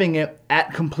having it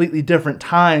at completely different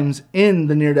times in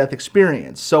the near-death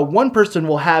experience. So one person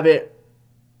will have it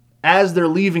as they're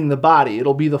leaving the body.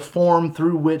 It'll be the form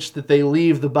through which that they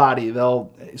leave the body.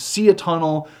 They'll see a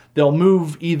tunnel, they'll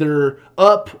move either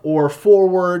up or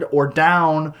forward or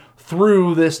down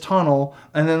through this tunnel,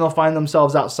 and then they'll find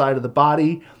themselves outside of the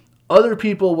body. Other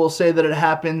people will say that it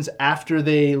happens after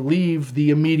they leave the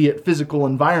immediate physical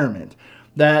environment.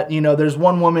 That, there's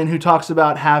one woman who talks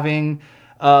about having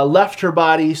left her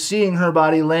body, seeing her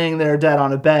body laying there dead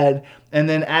on a bed, and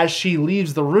then as she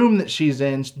leaves the room that she's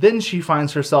in, then she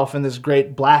finds herself in this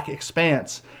great black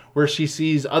expanse where she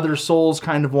sees other souls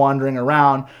kind of wandering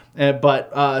around,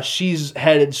 but she's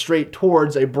headed straight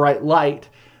towards a bright light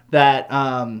that,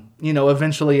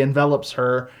 eventually envelops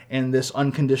her in this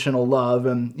unconditional love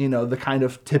and, the kind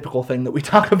of typical thing that we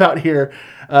talk about here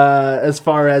as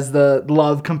far as the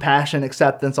love, compassion,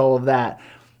 acceptance, all of that.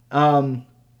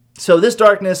 So this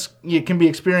darkness, it can be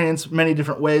experienced many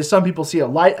different ways. Some people see a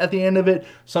light at the end of it.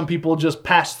 Some people just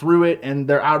pass through it and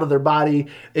they're out of their body.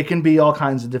 It can be all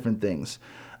kinds of different things.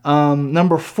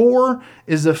 Number 4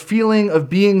 is a feeling of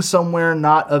being somewhere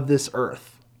not of this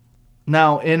earth.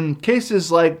 Now, in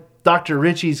cases like Dr.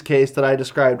 Ritchie's case that I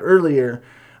described earlier,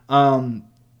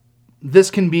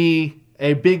 this can be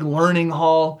a big learning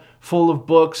hall full of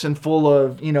books and full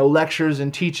of, lectures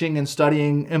and teaching and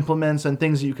studying implements and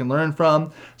things that you can learn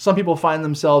from. Some people find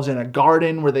themselves in a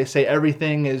garden where they say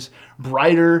everything is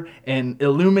brighter and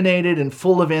illuminated and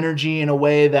full of energy in a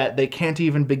way that they can't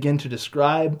even begin to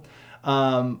describe.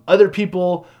 Other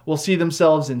people will see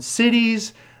themselves in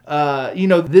cities.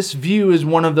 This view is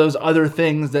one of those other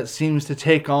things that seems to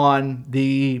take on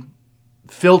the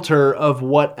filter of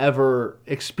whatever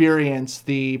experience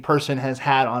the person has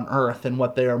had on Earth and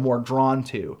what they are more drawn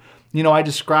to. I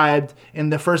described in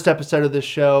the first episode of this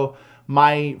show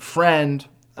my friend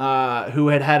who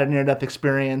had a near-death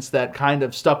experience that kind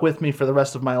of stuck with me for the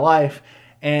rest of my life.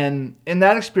 And in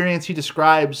that experience, he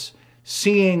describes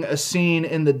seeing a scene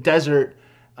in the desert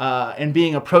and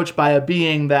being approached by a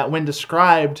being that, when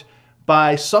described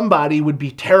by somebody, would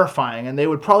be terrifying, and they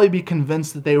would probably be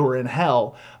convinced that they were in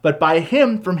hell. But by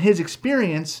him, from his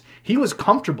experience, he was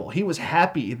comfortable. He was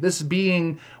happy. This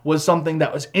being was something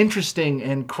that was interesting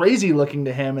and crazy looking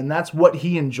to him, and that's what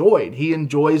he enjoyed. He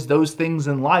enjoys those things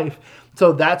in life,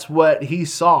 so that's what he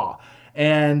saw.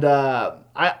 And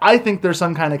I think there's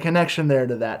some kind of connection there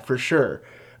to that for sure.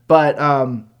 But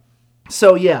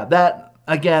so yeah, that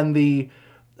again, the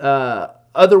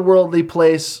otherworldly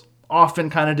place often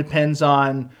kind of depends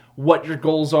on what your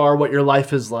goals are, what your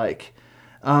life is like.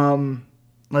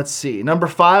 Let's see. Number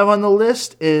 5 on the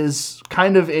list is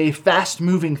kind of a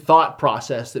fast-moving thought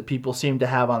process that people seem to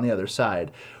have on the other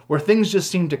side, where things just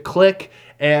seem to click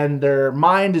and their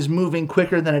mind is moving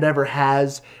quicker than it ever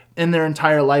has in their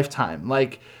entire lifetime.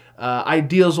 Like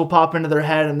ideas will pop into their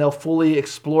head and they'll fully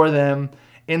explore them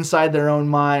inside their own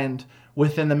mind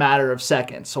within the matter of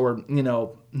seconds, or,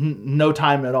 no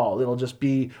time at all. It'll just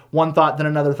be one thought, then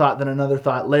another thought, then another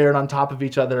thought layered on top of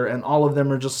each other, and all of them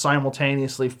are just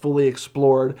simultaneously fully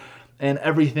explored, and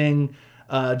everything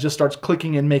just starts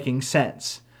clicking and making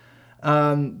sense.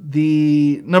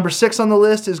 The number 6 on the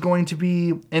list is going to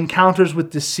be encounters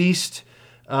with deceased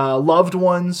loved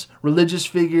ones, religious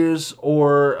figures,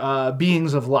 or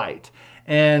beings of light.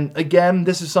 And again,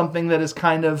 this is something that is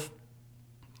kind of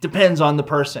depends on the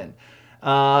person.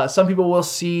 Some people will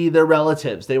see their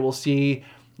relatives. They will see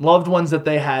loved ones that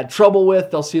they had trouble with.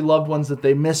 They'll see loved ones that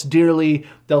they miss dearly.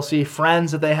 They'll see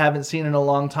friends that they haven't seen in a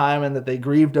long time and that they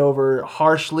grieved over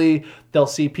harshly. They'll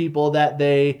see people that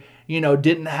they,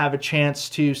 didn't have a chance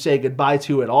to say goodbye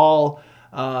to at all,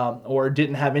 or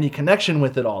didn't have any connection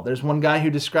with at all. There's one guy who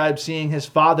described seeing his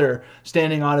father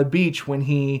standing on a beach when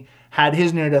he had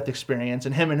his near-death experience,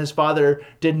 and him and his father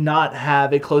did not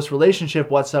have a close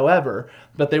relationship whatsoever,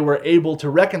 but they were able to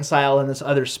reconcile in this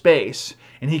other space.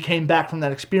 And he came back from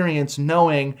that experience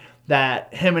knowing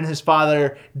that him and his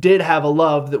father did have a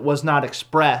love that was not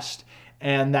expressed,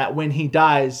 and that when he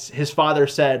dies, his father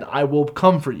said, I will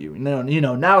come for you.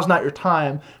 Now's not your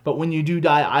time, but when you do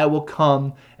die, I will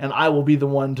come, and I will be the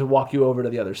one to walk you over to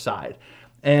the other side.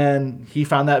 And he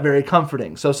found that very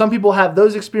comforting. So some people have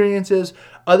those experiences.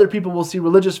 Other people will see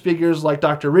religious figures like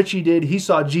Dr. Ritchie did. He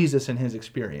saw Jesus in his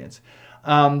experience.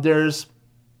 There's,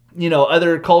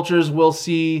 other cultures will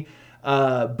see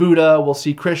Buddha, we'll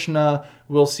see Krishna,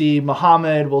 we'll see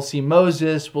Muhammad, we'll see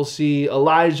Moses, we'll see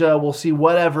Elijah, we'll see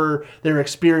whatever their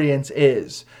experience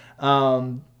is.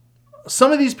 Some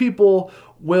of these people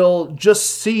will just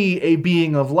see a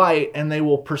being of light and they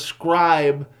will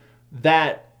prescribe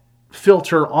that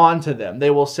filter onto them.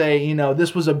 They will say,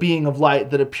 this was a being of light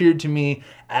that appeared to me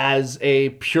as a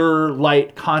pure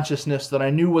light consciousness that I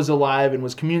knew was alive and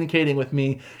was communicating with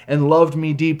me and loved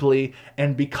me deeply.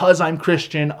 And because I'm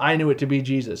Christian, I knew it to be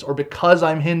Jesus. Or because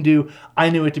I'm Hindu, I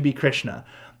knew it to be Krishna.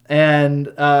 And,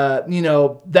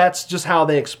 that's just how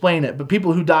they explain it. But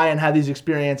people who die and have these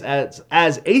experiences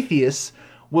as atheists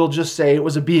will just say it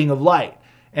was a being of light.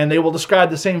 And they will describe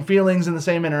the same feelings and the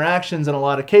same interactions in a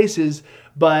lot of cases,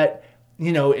 but,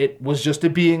 it was just a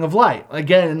being of light.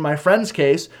 Again, in my friend's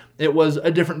case, it was a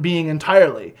different being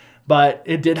entirely, but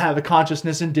it did have a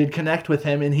consciousness and did connect with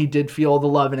him, and he did feel the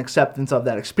love and acceptance of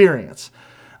that experience.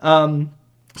 So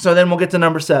then we'll get to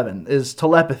number 7, is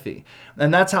telepathy.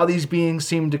 And that's how these beings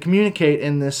seem to communicate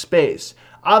in this space.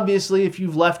 Obviously, if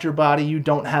you've left your body, you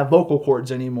don't have vocal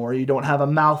cords anymore. You don't have a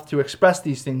mouth to express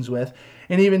these things with.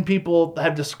 And even people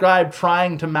have described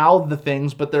trying to mouth the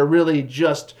things, but they're really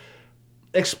just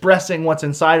expressing what's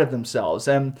inside of themselves.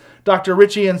 And Dr.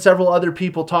 Ritchie and several other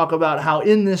people talk about how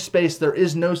in this space there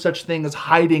is no such thing as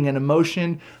hiding an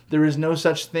emotion. There is no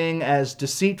such thing as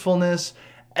deceitfulness.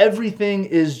 Everything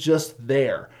is just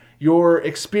there. Your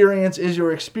experience is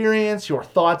your experience. Your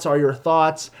thoughts are your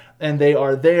thoughts. And they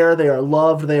are there, they are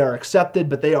loved, they are accepted,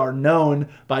 but they are known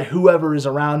by whoever is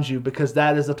around you, because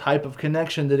that is the type of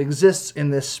connection that exists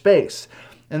in this space.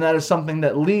 And that is something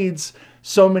that leads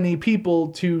so many people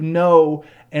to know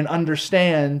and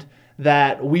understand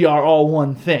that we are all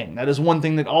one thing. That is one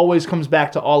thing that always comes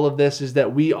back to all of this, is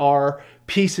that we are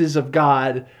pieces of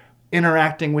God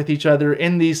interacting with each other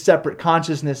in these separate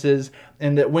consciousnesses,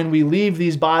 and that when we leave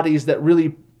these bodies that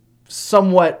really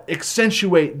somewhat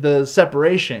accentuate the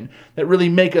separation, that really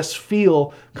make us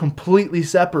feel completely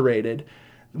separated,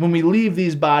 when we leave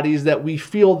these bodies, that we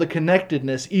feel the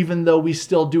connectedness, even though we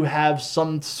still do have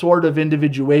some sort of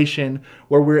individuation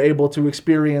where we're able to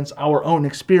experience our own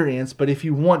experience. But if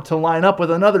you want to line up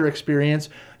with another experience,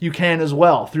 you can as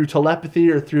well, through telepathy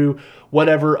or through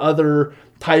whatever other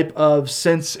type of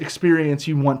sense experience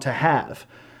you want to have.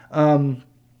 Then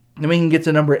we can get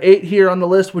to number 8 here on the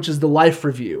list, which is the life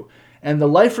review. And the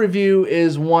life review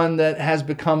is one that has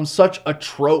become such a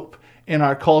trope in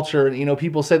our culture.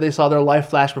 People say they saw their life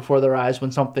flash before their eyes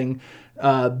when something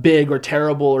big or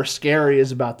terrible or scary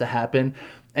is about to happen.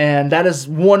 And that is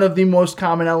one of the most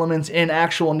common elements in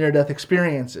actual near-death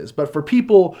experiences. But for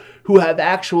people who have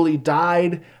actually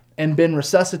died and been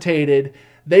resuscitated,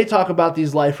 they talk about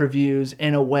these life reviews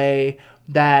in a way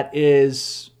that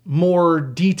is more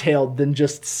detailed than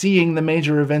just seeing the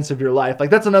major events of your life. Like,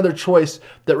 that's another choice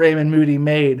that Raymond Moody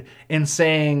made in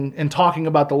saying and talking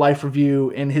about the life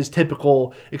review in his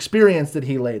typical experience that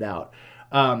he laid out.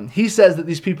 He says that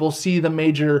these people see the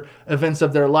major events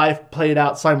of their life played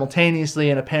out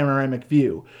simultaneously in a panoramic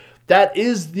view. That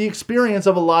is the experience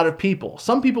of a lot of people.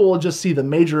 Some people will just see the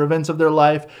major events of their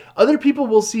life. Other people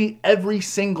will see every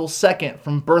single second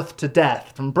from birth to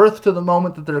death, from birth to the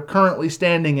moment that they're currently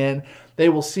standing in. They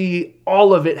will see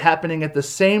all of it happening at the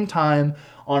same time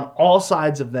on all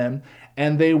sides of them,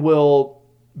 and they will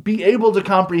be able to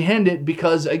comprehend it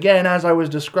because, again, as I was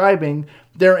describing,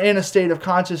 they're in a state of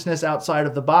consciousness outside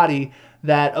of the body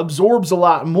that absorbs a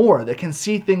lot more, that can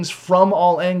see things from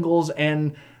all angles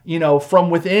and, from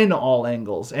within all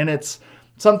angles. And it's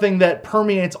something that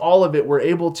permeates all of it. We're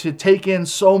able to take in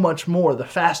so much more. The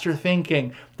faster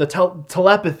thinking, the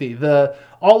telepathy,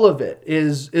 all of it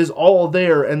is all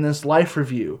there in this life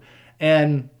review.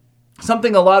 And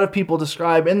something a lot of people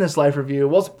describe in this life review.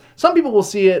 Well, some people will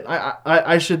see it,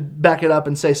 I should back it up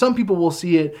and say some people will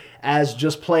see it as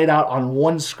just played out on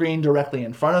one screen directly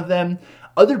in front of them.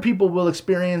 Other people will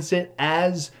experience it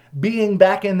as being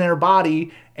back in their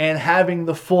body and having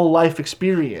the full life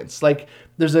experience. Like,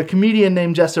 there's a comedian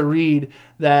named Jessa Reed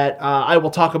that I will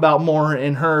talk about more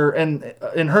in her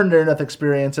near-death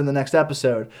experience in the next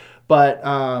episode. But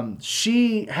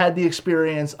she had the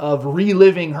experience of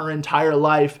reliving her entire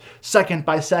life second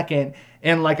by second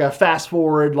in like a fast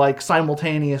forward, like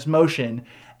simultaneous motion.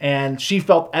 And she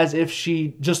felt as if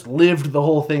she just lived the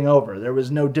whole thing over. There was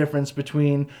no difference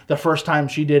between the first time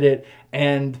she did it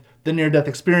and the near-death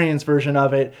experience version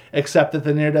of it, except that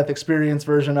the near-death experience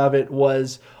version of it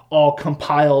was all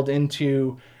compiled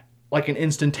into like an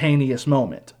instantaneous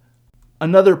moment.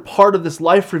 Another part of this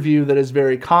life review that is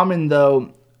very common,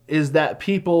 though, is that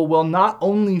people will not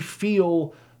only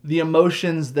feel the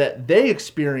emotions that they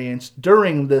experienced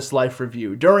during this life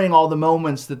review, during all the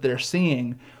moments that they're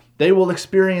seeing, they will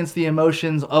experience the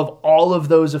emotions of all of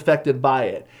those affected by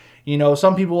it. You know,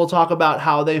 some people will talk about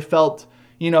how they felt,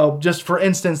 you know, just for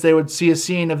instance, they would see a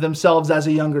scene of themselves as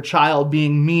a younger child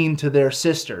being mean to their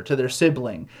sister, to their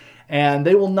sibling. And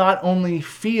they will not only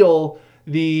feel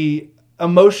the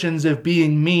emotions of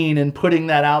being mean and putting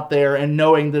that out there and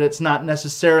knowing that it's not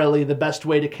necessarily the best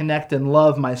way to connect and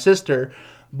love my sister,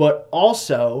 but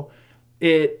also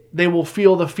they will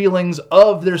feel the feelings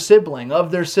of their sibling,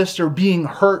 of their sister being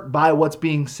hurt by what's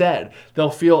being said. They'll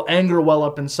feel anger well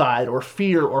up inside, or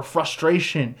fear, or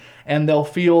frustration, and they'll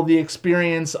feel the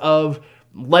experience of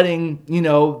letting, you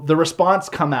know, the response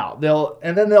come out.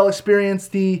 And then they'll experience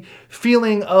the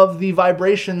feeling of the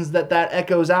vibrations that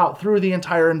echoes out through the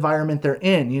entire environment they're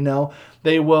in. You know,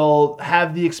 they will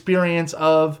have the experience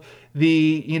of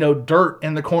the, you know, dirt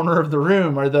in the corner of the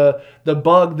room, or the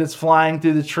bug that's flying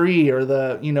through the tree, or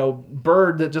the, you know,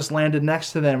 bird that just landed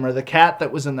next to them, or the cat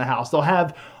that was in the house. They'll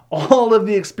have all of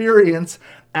the experience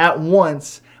at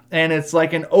once. And it's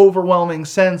like an overwhelming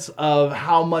sense of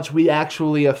how much we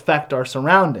actually affect our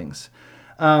surroundings.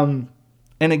 And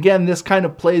again, this kind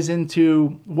of plays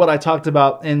into what I talked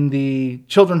about in the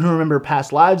Children Who Remember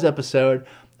Past Lives episode,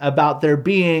 about there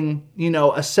being, you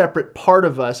know, a separate part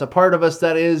of us, a part of us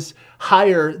that is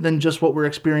higher than just what we're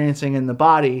experiencing in the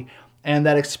body, and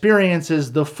that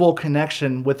experiences the full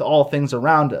connection with all things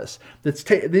around us.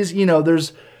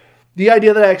 There's the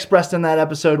idea that I expressed in that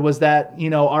episode was that, you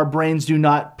know, our brains do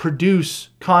not produce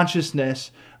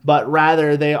consciousness, but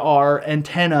rather they are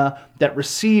antennae that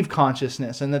receive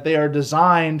consciousness, and that they are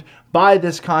designed by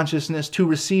this consciousness to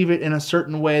receive it in a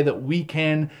certain way that we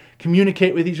can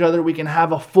communicate with each other. We can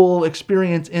have a full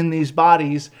experience in these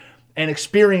bodies and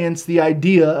experience the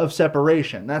idea of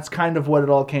separation. That's kind of what it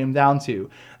all came down to.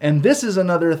 And this is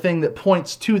another thing that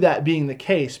points to that being the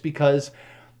case, because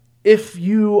if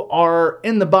you are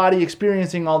in the body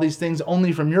experiencing all these things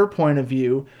only from your point of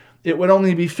view, it would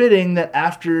only be fitting that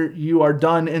after you are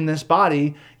done in this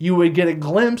body, you would get a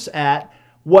glimpse at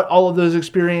what all of those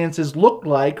experiences look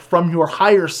like from your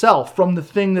higher self, from the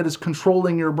thing that is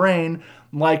controlling your brain,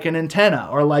 like an antenna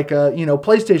or like a, you know,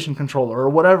 PlayStation controller, or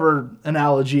whatever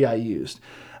analogy I used.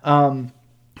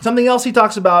 Something else he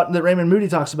talks about, that Raymond Moody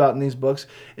talks about in these books,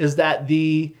 is that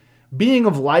the being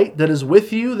of light that is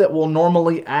with you, that will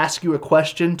normally ask you a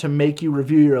question to make you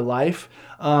review your life.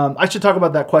 I should talk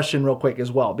about that question real quick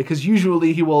as well, because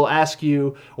usually he will ask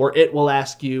you, or it will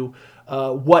ask you,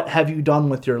 what have you done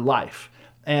with your life?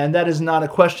 And that is not a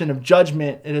question of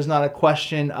judgment. It is not a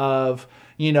question of,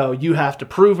 you know, you have to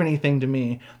prove anything to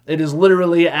me. It is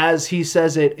literally, as he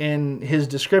says it in his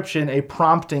description, a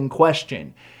prompting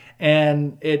question.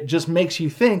 And it just makes you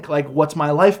think, like, what's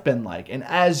my life been like? And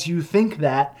as you think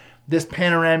that, this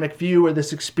panoramic view or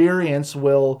this experience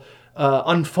will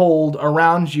unfold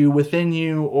around you, within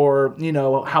you, or, you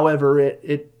know, however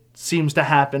it seems to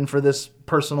happen for this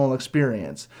personal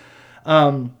experience.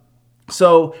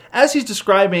 So as he's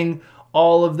describing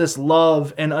all of this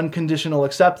love and unconditional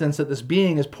acceptance that this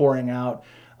being is pouring out,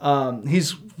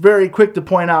 he's very quick to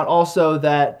point out also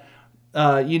that,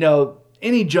 you know,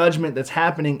 any judgment that's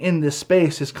happening in this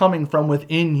space is coming from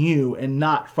within you and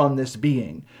not from this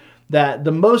being. That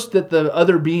the most that the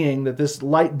other being, that this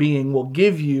light being will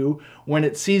give you when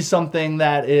it sees something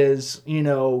that is, you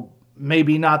know,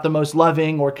 maybe not the most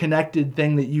loving or connected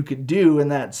thing that you could do in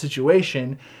that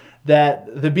situation,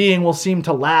 that the being will seem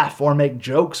to laugh or make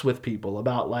jokes with people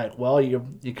about, like, well, you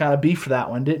kind of beefed that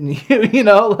one, didn't you? You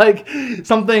know, like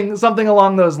something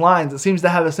along those lines. It seems to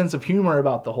have a sense of humor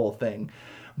about the whole thing.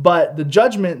 But the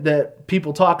judgment that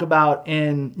people talk about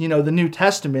in, you know, the New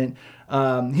Testament,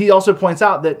 he also points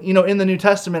out that, you know, in the New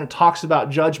Testament, it talks about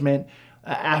judgment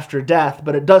after death,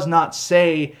 but it does not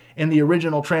say in the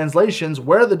original translations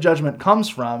where the judgment comes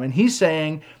from. And he's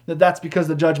saying that that's because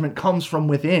the judgment comes from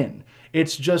within.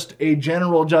 It's just a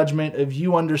general judgment of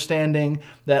you understanding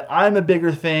that I'm a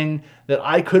bigger thing, that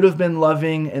I could have been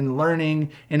loving and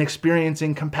learning and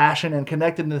experiencing compassion and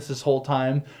connectedness this whole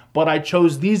time, but I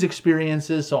chose these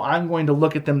experiences, so I'm going to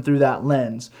look at them through that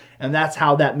lens. And that's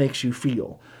how that makes you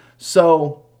feel.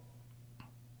 So,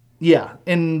 yeah,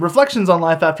 in Reflections on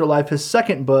Life After Life, his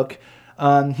second book,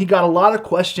 he got a lot of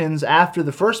questions after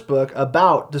the first book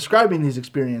about describing these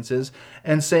experiences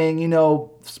and saying,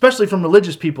 especially from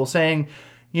religious people saying,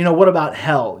 what about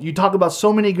hell? You talk about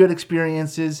so many good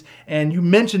experiences and you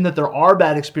mention that there are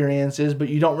bad experiences, but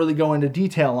you don't really go into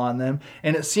detail on them.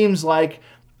 And it seems like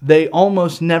they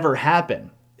almost never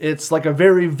happen. It's like a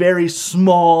very, very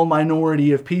small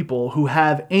minority of people who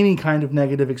have any kind of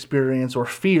negative experience or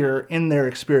fear in their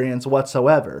experience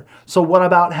whatsoever. So what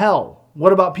about hell?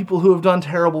 What about people who have done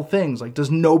terrible things? Like, does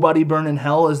nobody burn in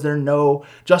hell? Is there no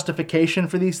justification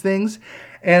for these things?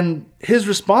 And his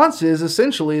response is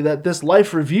essentially that this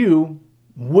life review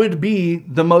would be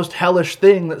the most hellish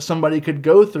thing that somebody could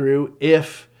go through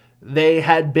if they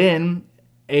had been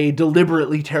a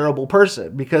deliberately terrible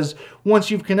person. Because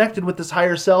once you've connected with this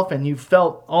higher self and you've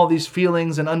felt all these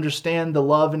feelings and understand the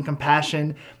love and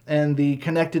compassion and the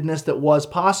connectedness that was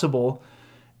possible,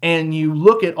 and you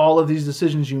look at all of these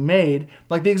decisions you made,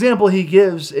 like the example he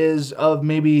gives is of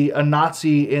maybe a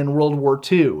Nazi in World War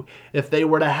II. If they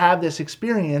were to have this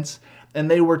experience and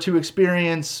they were to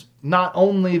experience not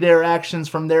only their actions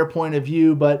from their point of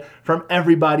view, but from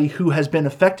everybody who has been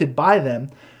affected by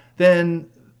them, then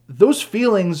those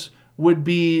feelings would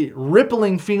be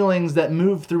rippling feelings that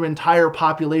move through entire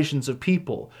populations of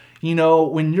people.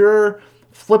 When you're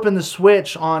flipping the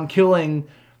switch on killing,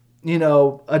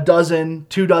 a dozen,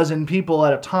 24 people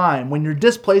at a time, when you're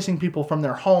displacing people from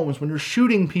their homes, when you're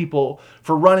shooting people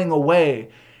for running away,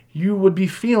 you would be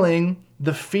feeling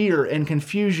the fear and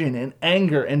confusion and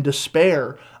anger and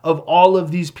despair of all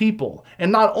of these people.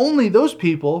 And not only those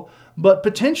people, but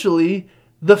potentially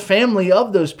the family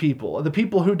of those people, the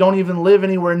people who don't even live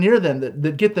anywhere near them,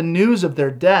 that get the news of their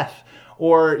death,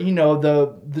 or,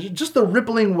 just the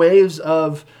rippling waves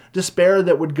of despair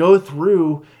that would go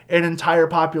through an entire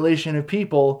population of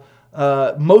people,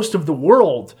 most of the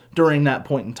world during that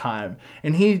point in time.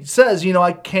 And he says,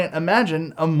 I can't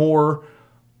imagine a more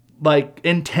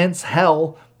intense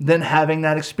hell than having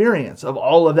that experience of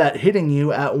all of that hitting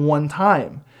you at one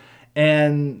time.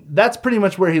 And that's pretty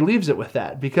much where he leaves it with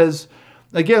that, because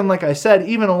again, like I said,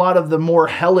 even a lot of the more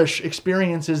hellish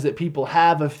experiences that people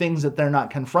have of things that they're not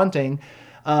confronting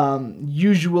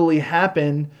usually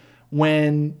happen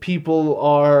when people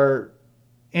are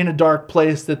in a dark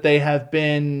place that they have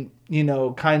been,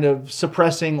 kind of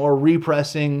suppressing or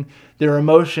repressing their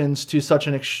emotions to such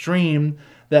an extreme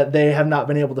that they have not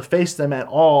been able to face them at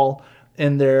all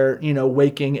in their,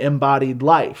 waking embodied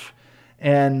life.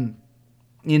 And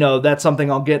that's something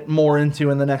I'll get more into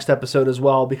in the next episode as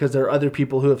well, because there are other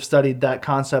people who have studied that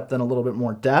concept in a little bit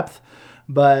more depth.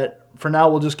 But for now,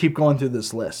 we'll just keep going through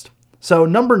this list. So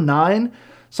number 9,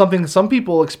 something some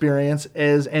people experience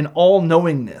is an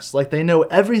all-knowingness. Like they know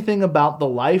everything about the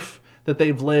life that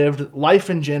they've lived, life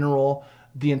in general,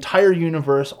 the entire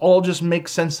universe, all just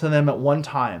makes sense to them at one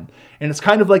time. And it's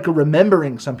kind of like a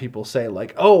remembering, some people say,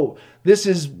 like, oh, this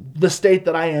is the state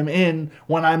that I am in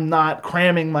when I'm not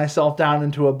cramming myself down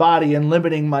into a body and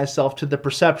limiting myself to the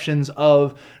perceptions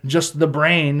of just the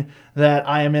brain that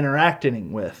I am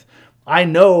interacting with. I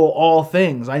know all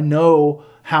things. I know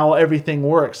how everything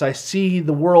works. I see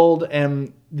the world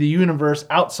and the universe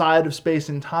outside of space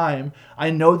and time.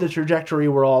 I know the trajectory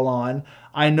we're all on.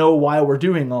 I know why we're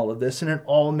doing all of this, and it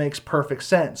all makes perfect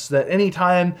sense. That any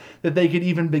time that they could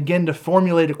even begin to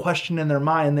formulate a question in their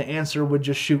mind, the answer would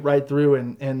just shoot right through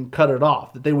and cut it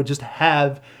off. That they would just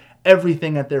have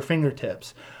everything at their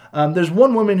fingertips. There's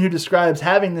one woman who describes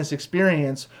having this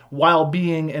experience while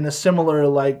being in a similar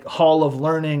hall of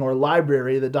learning or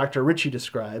library that Dr. Ritchie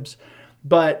describes.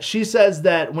 But she says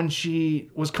that when she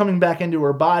was coming back into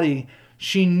her body,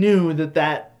 she knew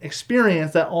that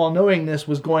experience, that all-knowingness,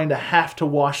 was going to have to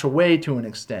wash away to an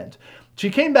extent. She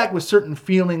came back with certain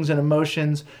feelings and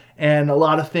emotions and a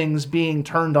lot of things being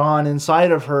turned on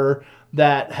inside of her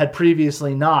that had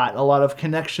previously not, a lot of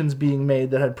connections being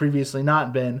made that had previously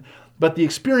not been. But the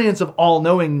experience of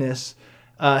all-knowingness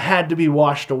had to be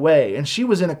washed away. And she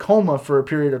was in a coma for a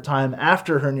period of time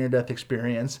after her near-death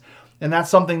experience. And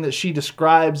that's something that she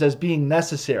describes as being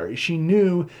necessary. She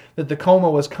knew that the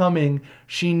coma was coming.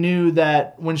 She knew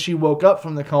that when she woke up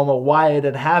from the coma, why it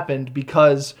had happened,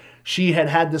 because she had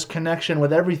had this connection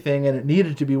with everything and it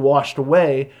needed to be washed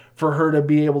away for her to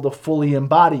be able to fully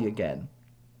embody again.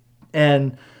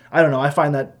 And I don't know, I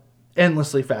find that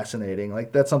endlessly fascinating.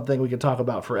 Like, that's something we could talk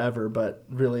about forever, but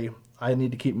really I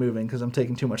need to keep moving because I'm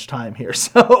taking too much time here.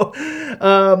 So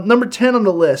number 10 on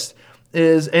the list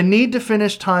is a need to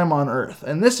finish time on earth.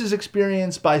 And this is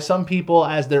experienced by some people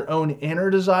as their own inner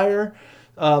desire.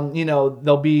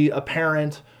 They'll be a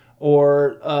parent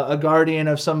or a guardian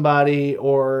of somebody,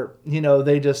 or,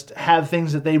 they just have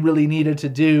things that they really needed to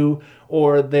do,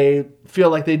 or they feel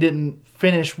like they didn't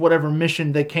finish whatever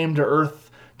mission they came to Earth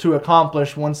to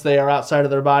accomplish once they are outside of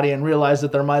their body and realize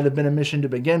that there might have been a mission to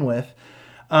begin with.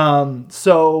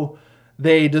 So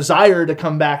they desire to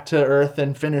come back to Earth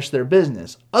and finish their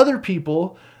business. Other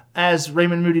people, as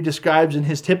Raymond Moody describes in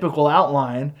his typical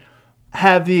outline,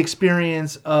 have the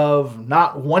experience of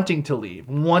not wanting to leave,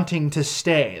 wanting to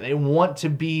stay. They want to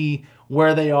be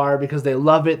where they are because they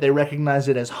love it. They recognize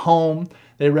it as home.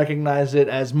 They recognize it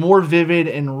as more vivid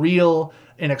and real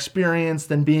an experience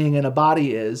than being in a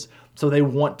body is. So they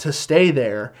want to stay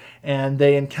there, and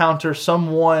they encounter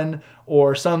someone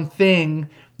or something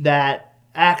that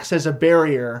acts as a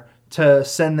barrier to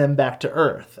send them back to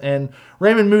Earth. And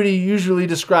Raymond Moody usually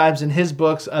describes in his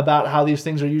books about how these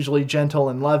things are usually gentle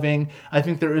and loving. I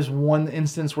think there is one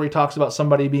instance where he talks about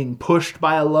somebody being pushed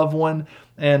by a loved one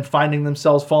and finding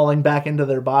themselves falling back into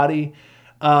their body.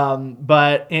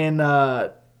 But in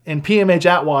PMH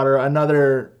Atwater,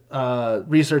 another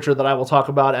researcher that I will talk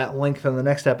about at length in the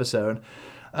next episode,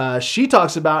 she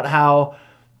talks about how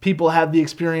people have the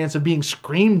experience of being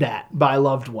screamed at by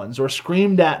loved ones or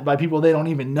screamed at by people they don't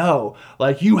even know.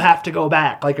 Like, you have to go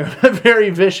back. Like, a very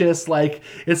vicious, like,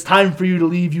 it's time for you to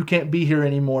leave. You can't be here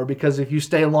anymore because if you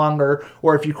stay longer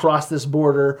or if you cross this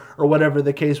border or whatever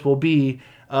the case will be,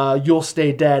 you'll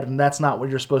stay dead. And that's not what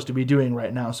you're supposed to be doing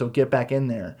right now. So get back in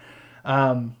there.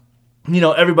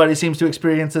 Everybody seems to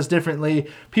experience this differently.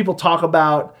 People talk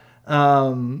about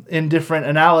in different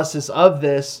analysis of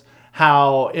this,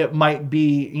 how it might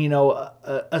be,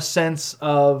 a sense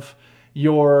of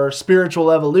your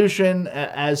spiritual evolution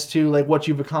as to like what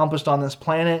you've accomplished on this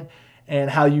planet and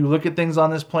how you look at things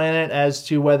on this planet as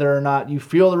to whether or not you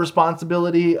feel the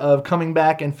responsibility of coming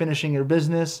back and finishing your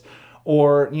business,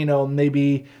 or,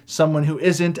 maybe someone who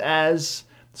isn't as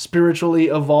spiritually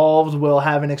evolved will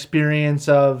have an experience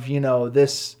of,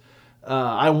 this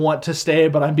I want to stay,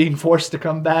 but I'm being forced to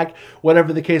come back,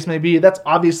 whatever the case may be. That's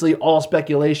obviously all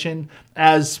speculation,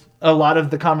 as a lot of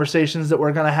the conversations that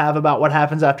we're going to have about what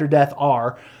happens after death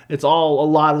are. It's all a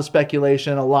lot of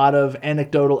speculation, a lot of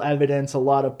anecdotal evidence, a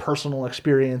lot of personal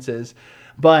experiences.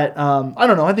 But I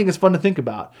don't know. I think it's fun to think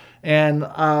about. And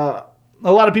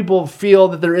a lot of people feel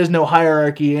that there is no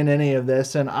hierarchy in any of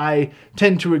this, and I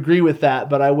tend to agree with that,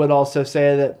 but I would also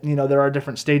say that, there are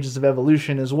different stages of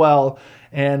evolution as well,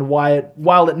 and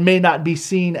while it may not be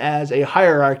seen as a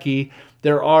hierarchy,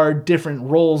 there are different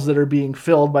roles that are being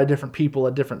filled by different people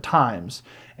at different times.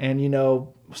 And,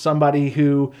 somebody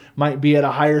who might be at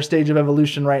a higher stage of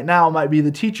evolution right now might be the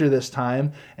teacher this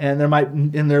time, and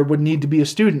there would need to be a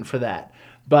student for that.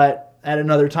 But at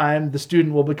another time, the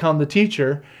student will become the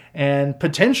teacher, and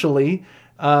potentially,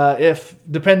 if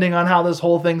depending on how this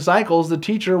whole thing cycles, the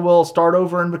teacher will start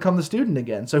over and become the student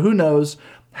again. So who knows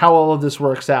how all of this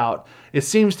works out. It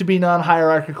seems to be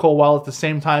non-hierarchical, while at the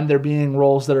same time there being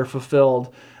roles that are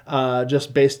fulfilled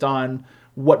just based on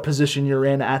what position you're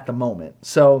in at the moment.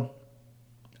 So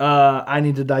I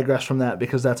need to digress from that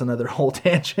because that's another whole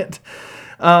tangent.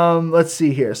 Let's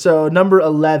see here. So number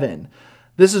 11.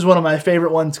 This is one of my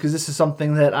favorite ones because this is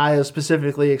something that I have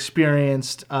specifically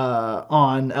experienced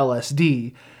on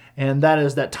LSD, and that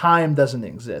is that time doesn't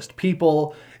exist.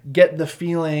 People get the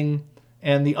feeling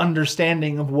and the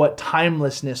understanding of what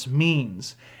timelessness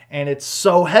means, and it's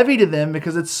so heavy to them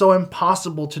because it's so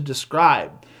impossible to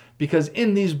describe. Because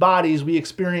in these bodies, we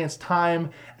experience time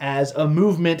as a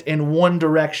movement in one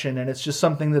direction, and it's just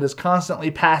something that is constantly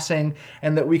passing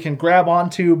and that we can grab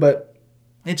onto, but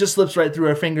it just slips right through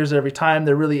our fingers every time.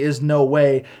 There really is no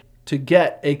way to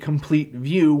get a complete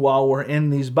view while we're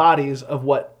in these bodies of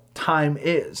what time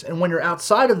is. And when you're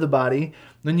outside of the body,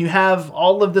 then you have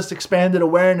all of this expanded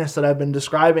awareness that I've been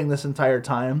describing this entire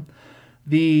time.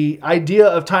 The idea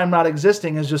of time not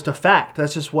existing is just a fact.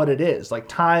 That's just what it is. Like,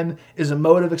 time is a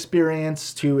mode of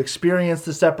experience to experience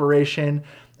the separation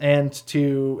and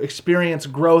to experience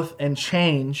growth and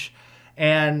change.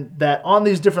 And that on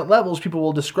these different levels, people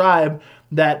will describe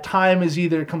that time is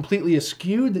either completely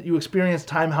askewed, that you experience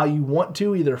time how you want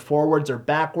to, either forwards or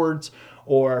backwards,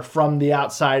 or from the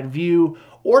outside view,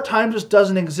 or time just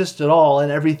doesn't exist at all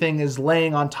and everything is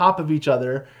laying on top of each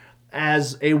other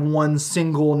as a one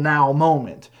single now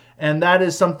moment. And that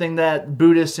is something that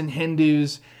Buddhists and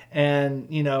Hindus and,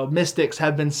 mystics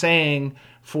have been saying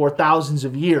for thousands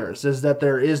of years, is that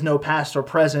there is no past or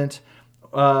present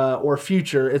or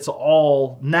future. It's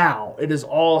all now. It is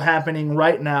all happening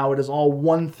right now. It is all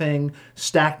one thing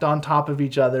stacked on top of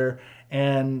each other.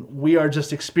 And we are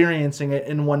just experiencing it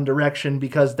in one direction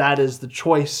because that is the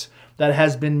choice that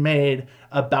has been made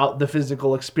about the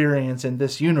physical experience in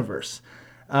this universe.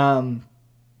 And,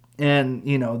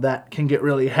 that can get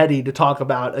really heady to talk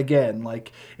about again.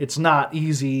 Like, it's not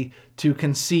easy to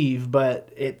conceive, but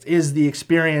it is the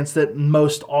experience that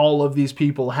most all of these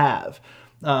people have.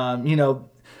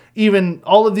 Even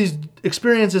all of these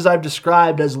experiences I've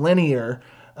described as linear,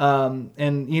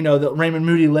 that Raymond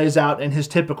Moody lays out in his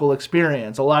typical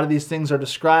experience. A lot of these things are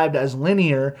described as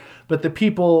linear, but the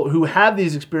people who have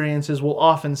these experiences will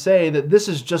often say that this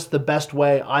is just the best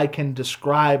way I can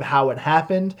describe how it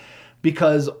happened,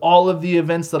 because all of the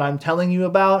events that I'm telling you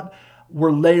about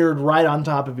were layered right on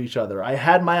top of each other. I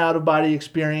had my out-of-body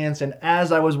experience, and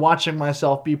as I was watching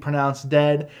myself be pronounced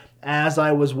dead, as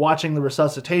I was watching the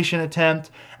resuscitation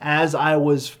attempt, as I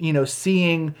was,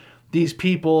 seeing these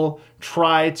people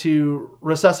try to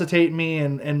resuscitate me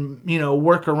and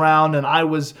work around, and I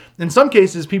was, in some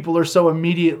cases, people are so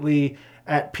immediately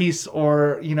at peace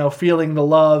or, feeling the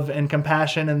love and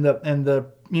compassion and the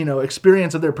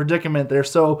experience of their predicament. They're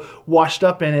so washed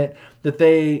up in it that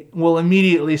they will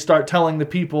immediately start telling the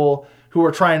people who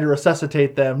are trying to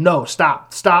resuscitate them, no, stop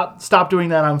doing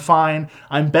that. I'm fine.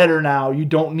 I'm better now. You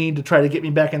don't need to try to get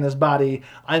me back in this body.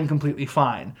 I'm completely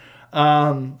fine.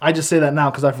 I just say that now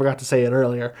because I forgot to say it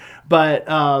earlier. But,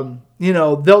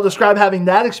 they'll describe having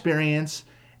that experience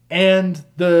and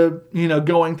the,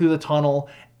 going through the tunnel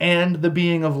and the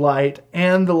being of light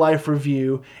and the life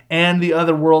review and the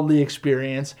otherworldly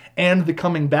experience and the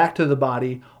coming back to the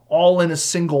body all in a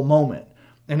single moment.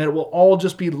 And it will all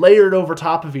just be layered over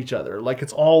top of each other. Like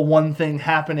it's all one thing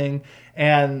happening.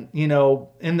 And,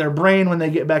 in their brain, when they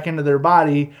get back into their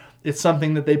body, it's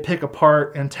something that they pick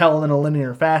apart and tell in a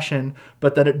linear fashion,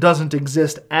 but that it doesn't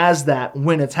exist as that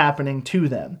when it's happening to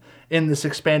them in this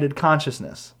expanded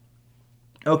consciousness.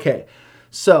 Okay,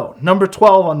 so number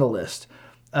 12 on the list.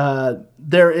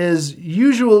 There is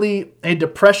usually a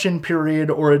depression period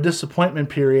or a disappointment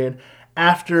period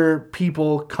after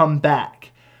people come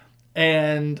back.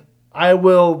 And I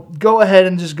will go ahead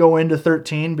and just go into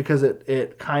 13 because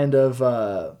it kind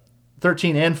of,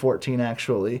 13 and 14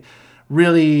 actually,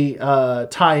 really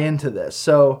tie into this.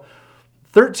 So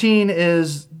 13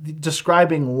 is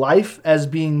describing life as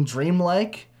being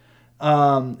dreamlike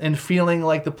and feeling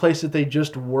like the place that they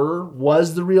just were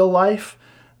was the real life.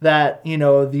 That,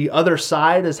 the other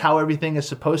side is how everything is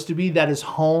supposed to be. That is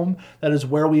home. That is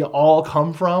where we all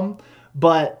come from.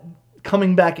 But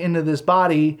coming back into this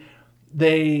body,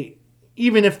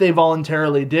 even if they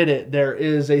voluntarily did it, there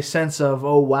is a sense of,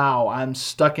 oh, wow, I'm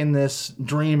stuck in this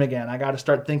dream again. I got to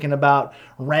start thinking about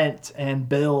rent and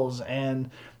bills and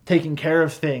taking care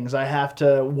of things. I have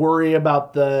to worry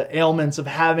about the ailments of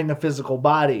having a physical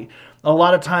body. A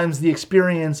lot of times the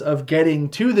experience of getting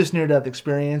to this near-death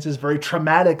experience is very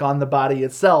traumatic on the body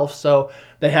itself, so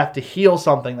they have to heal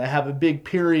something. They have a big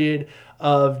period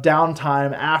of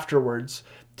downtime afterwards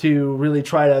to really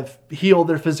try to heal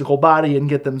their physical body and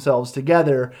get themselves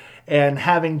together. And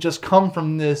having just come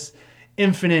from this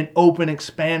infinite, open,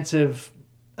 expansive,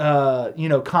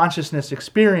 consciousness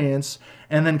experience,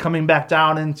 and then coming back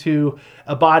down into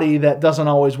a body that doesn't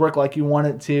always work like you want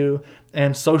it to,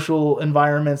 and social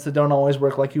environments that don't always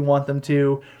work like you want them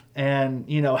to, and,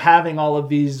 having all of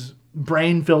these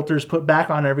brain filters put back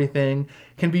on everything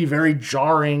can be very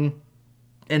jarring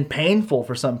and painful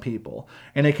for some people.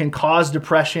 And it can cause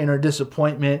depression or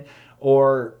disappointment,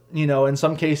 or, in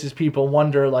some cases people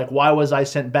wonder, like, why was I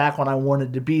sent back when I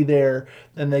wanted to be there?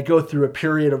 And they go through a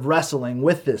period of wrestling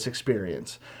with this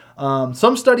experience.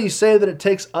 Some studies say that it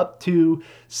takes up to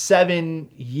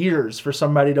 7 years for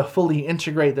somebody to fully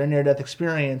integrate their near-death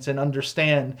experience and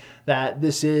understand that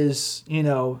this is,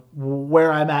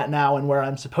 where I'm at now and where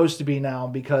I'm supposed to be now,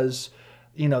 because,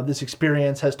 this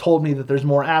experience has told me that there's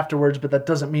more afterwards, but that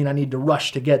doesn't mean I need to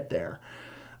rush to get there.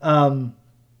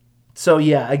 So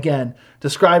yeah, again,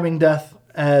 describing life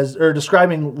as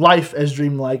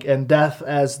dreamlike and death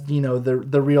as,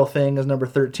 the real thing is number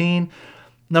 13.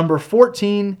 Number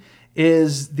 14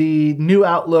 is the new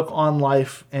outlook on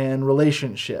life and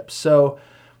relationships. So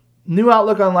New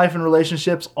outlook on life and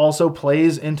relationships also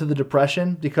plays into the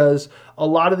depression, because a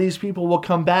lot of these people will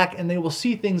come back and they will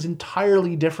see things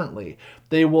entirely differently.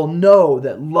 They will know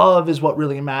that love is what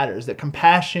really matters, that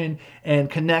compassion and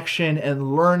connection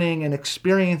and learning and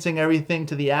experiencing everything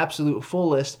to the absolute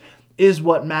fullest is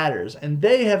what matters. And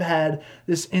they have had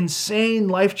this insane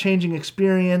life-changing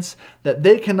experience that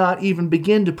they cannot even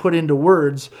begin to put into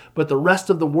words, but the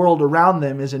rest of the world around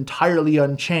them is entirely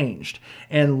unchanged.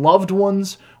 And loved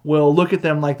ones will look at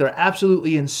them like they're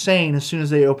absolutely insane as soon as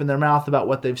they open their mouth about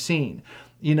what they've seen.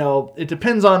 You know, it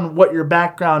depends on what your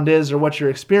background is or what your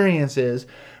experience is,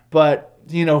 but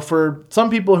you know, for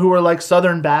some people who are like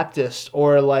Southern Baptist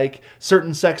or like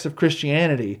certain sects of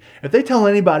Christianity, if they tell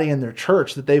anybody in their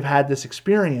church that they've had this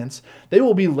experience, they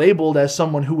will be labeled as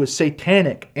someone who was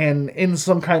satanic and in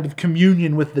some kind of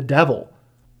communion with the devil.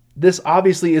 This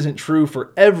obviously isn't true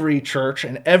for every church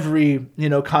and every,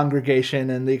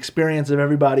 congregation and the experience of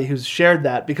everybody who's shared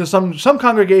that, because some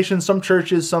congregations, some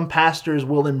churches, some pastors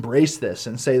will embrace this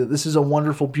and say that this is a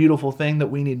wonderful, beautiful thing that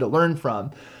we need to learn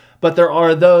from. But there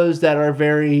are those that are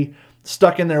very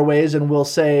stuck in their ways and will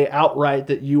say outright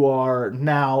that you are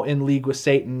now in league with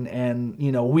Satan and,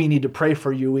 we need to pray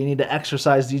for you. We need to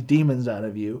exorcise these demons out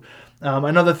of you.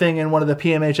 Another thing in one of the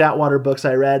PMH Atwater books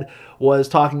I read was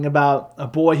talking about a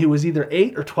boy who was either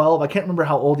 8 or 12. I can't remember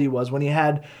how old he was when he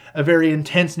had a very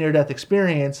intense near-death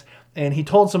experience. And he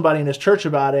told somebody in his church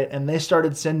about it, and they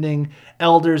started sending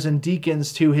elders and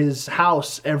deacons to his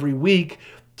house every week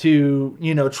to,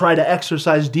 try to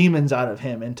exorcise demons out of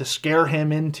him and to scare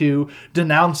him into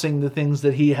denouncing the things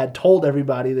that he had told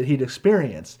everybody that he'd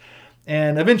experienced.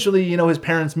 And eventually, his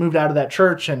parents moved out of that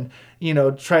church and,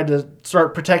 tried to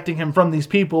start protecting him from these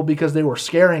people because they were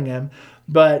scaring him.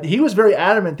 But he was very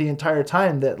adamant the entire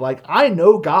time that, I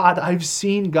know God, I've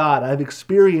seen God, I've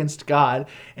experienced God,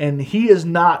 and he is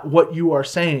not what you are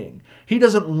saying. He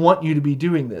doesn't want you to be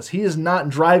doing this. He is not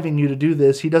driving you to do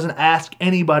this. He doesn't ask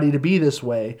anybody to be this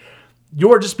way.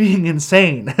 You're just being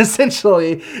insane,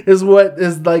 essentially, is what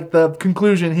is the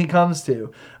conclusion he comes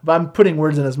to. But I'm putting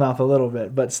words in his mouth a little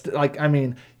bit, but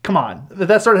come on. If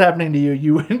that started happening to you,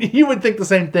 you would think the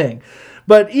same thing.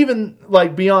 But even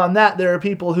beyond that, there are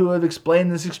people who have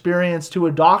explained this experience to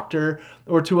a doctor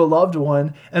or to a loved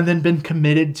one and then been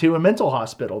committed to a mental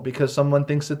hospital because someone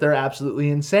thinks that they're absolutely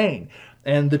insane.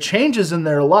 And the changes in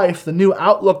their life, the new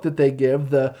outlook that they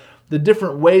give, the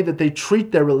different way that they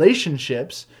treat their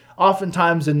relationships,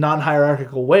 oftentimes in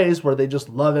non-hierarchical ways where they just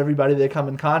love everybody they come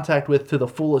in contact with to the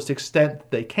fullest extent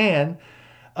that they can,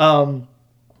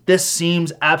 this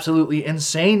seems absolutely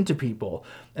insane to people.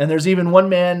 And there's even one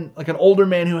man, an older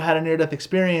man who had a near-death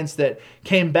experience that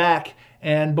came back,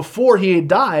 and before he had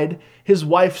died, his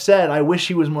wife said, I wish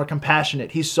he was more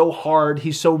compassionate. He's so hard.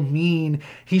 He's so mean.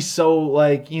 He's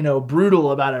so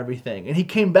brutal about everything. And he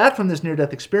came back from this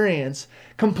near-death experience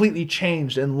completely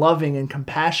changed and loving and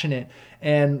compassionate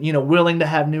and, willing to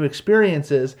have new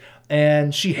experiences.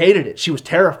 And she hated it. She was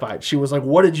terrified. She was like,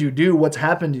 what did you do? What's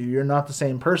happened to you? You're not the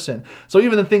same person. So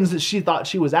even the things that she thought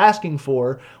she was asking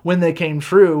for, when they came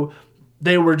true,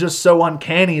 they were just so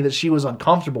uncanny that she was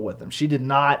uncomfortable with them. She did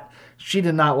not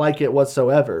like it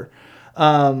whatsoever.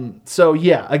 So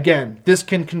yeah, again, this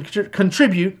can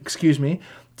contribute,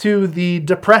 to the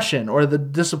depression or the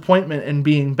disappointment in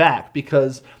being back,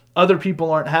 because other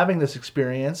people aren't having this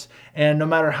experience, and no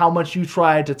matter how much you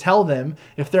try to tell them,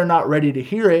 if they're not ready to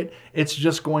hear it, it's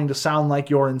just going to sound like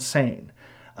you're insane.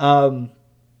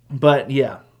 But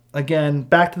yeah, again,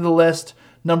 back to the list.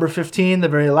 Number 15, the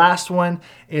very last one,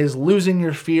 is losing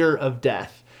your fear of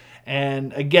death.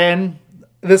 And again,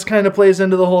 this kind of plays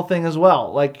into the whole thing as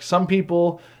well. Some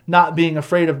people not being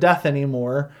afraid of death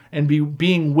anymore and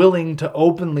being willing to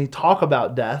openly talk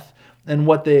about death and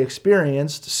what they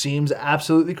experienced seems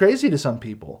absolutely crazy to some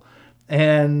people.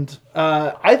 And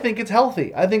I think it's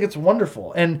healthy. I think it's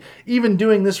wonderful. And even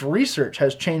doing this research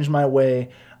has changed my way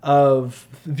of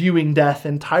viewing death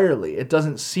entirely. It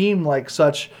doesn't seem like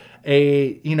such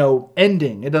a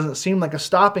ending. It doesn't seem like a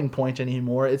stopping point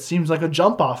anymore. It seems like a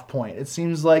jump off point. It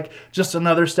seems like just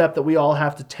another step that we all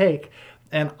have to take.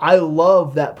 And I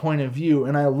love that point of view,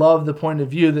 and I love the point of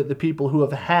view that the people who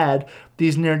have had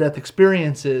these near-death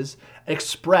experiences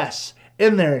express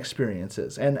in their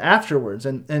experiences and afterwards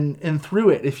and through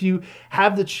it. If you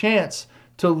have the chance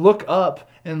to look up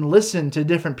and listen to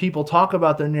different people talk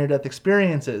about their near-death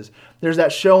experiences, there's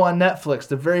that show on Netflix.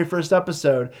 The very first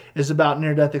episode is about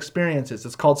near-death experiences.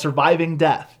 It's called Surviving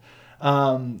Death.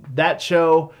 That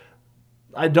show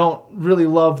I don't really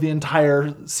love the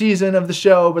entire season of the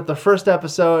show, but the first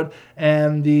episode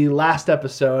and the last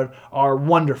episode are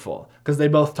wonderful because they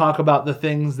both talk about the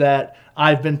things that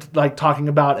I've been talking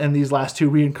about in these last 2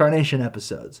 reincarnation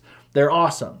episodes. They're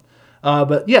awesome.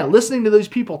 But yeah, listening to those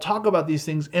people talk about these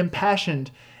things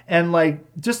impassioned and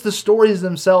just the stories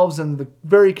themselves and the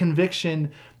very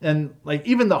conviction and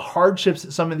even the hardships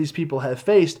that some of these people have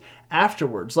faced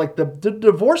afterwards. The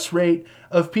divorce rate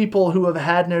of people who have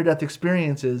had near-death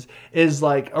experiences is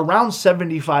around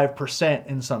 75%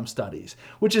 in some studies,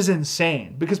 which is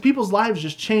insane because people's lives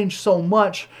just change so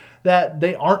much that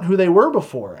they aren't who they were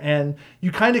before. And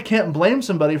you kind of can't blame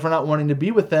somebody for not wanting to be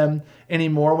with them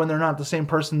anymore when they're not the same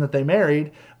person that they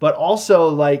married. But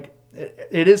also,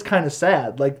 it is kind of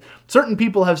sad. Certain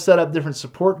people have set up different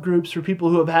support groups for people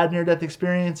who have had near-death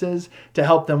experiences to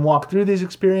help them walk through these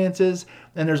experiences.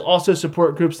 And there's also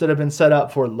support groups that have been set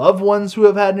up for loved ones who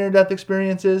have had near-death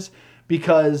experiences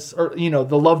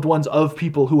the loved ones of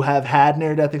people who have had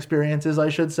near-death experiences, I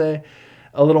should say,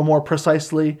 a little more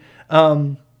precisely.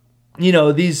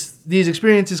 These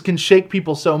experiences can shake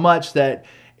people so much that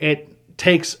it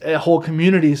takes a whole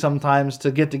community sometimes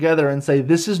to get together and say,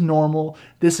 this is normal,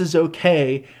 this is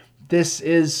okay, this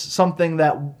is something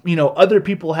that, other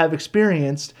people have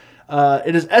experienced.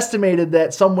 It is estimated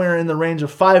that somewhere in the range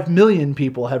of 5 million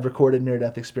people have recorded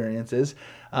near-death experiences,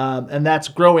 and that's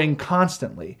growing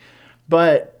constantly.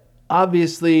 But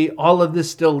obviously, all of this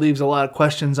still leaves a lot of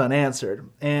questions unanswered.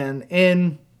 And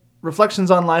in Reflections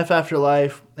on Life After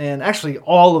Life, and actually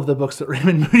all of the books that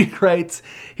Raymond Moody writes,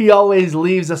 he always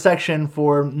leaves a section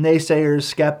for naysayers,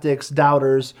 skeptics,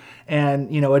 doubters,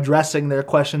 and, addressing their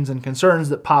questions and concerns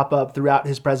that pop up throughout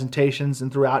his presentations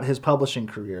and throughout his publishing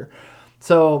career.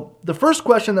 So the first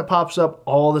question that pops up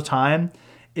all the time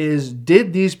is,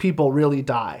 did these people really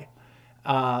die?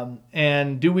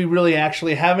 And do we really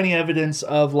actually have any evidence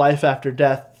of life after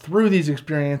death through these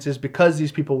experiences because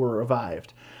these people were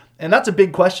revived? And that's a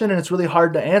big question, and it's really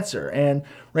hard to answer. And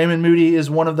Raymond Moody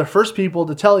is one of the first people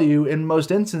to tell you, in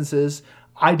most instances,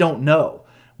 I don't know.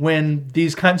 When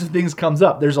these kinds of things comes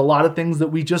up, there's a lot of things that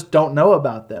we just don't know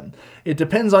about them. It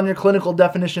depends on your clinical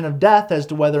definition of death as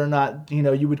to whether or not,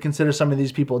 you would consider some of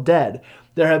these people dead.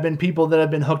 There have been people that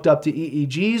have been hooked up to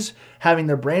EEGs, having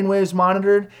their brainwaves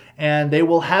monitored, and they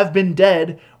will have been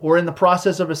dead, or in the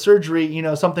process of a surgery,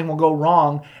 something will go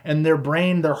wrong, and their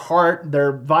brain, their heart,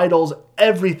 their vitals,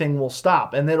 everything will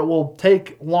stop. And it will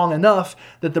take long enough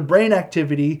that the brain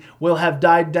activity will have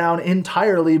died down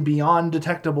entirely beyond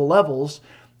detectable levels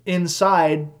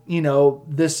inside,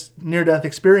 this near-death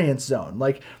experience zone.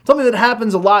 Something that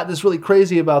happens a lot that's really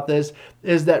crazy about this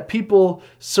is that people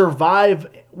survive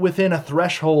within a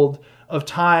threshold of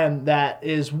time that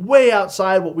is way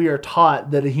outside what we are taught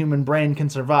that a human brain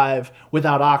can survive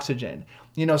without oxygen.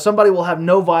 Somebody will have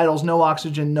no vitals, no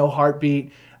oxygen, no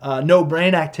heartbeat, no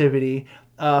brain activity,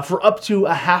 for up to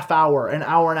a half hour, an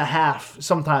hour and a half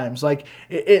sometimes.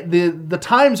 The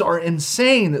times are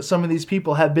insane that some of these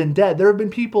people have been dead. There have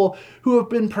been people who have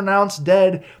been pronounced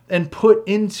dead and put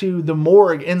into the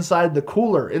morgue inside the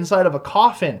cooler, inside of a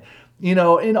coffin, in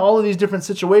all of these different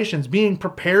situations, being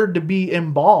prepared to be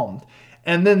embalmed.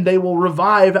 And then they will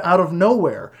revive out of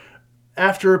nowhere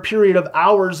after a period of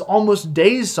hours, almost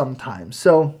days sometimes.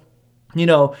 So,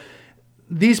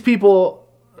 these people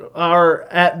are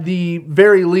at the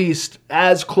very least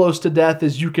as close to death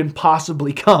as you can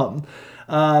possibly come.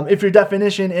 If your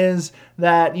definition is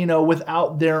that,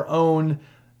 without their own,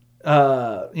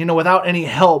 without any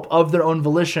help of their own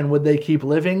volition, would they keep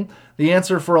living? The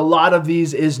answer for a lot of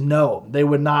these is no. They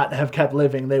would not have kept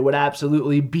living. They would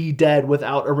absolutely be dead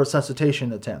without a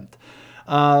resuscitation attempt.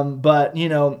 But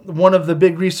one of the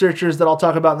big researchers that I'll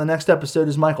talk about in the next episode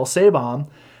is Michael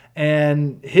Sabom,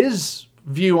 and his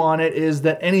view on it is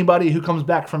that anybody who comes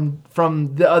back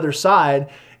from the other side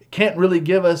can't really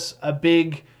give us a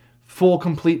big, full,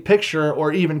 complete picture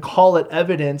or even call it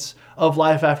evidence of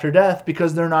life after death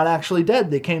because they're not actually dead.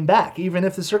 They came back, even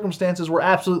if the circumstances were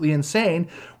absolutely insane,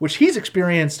 which he's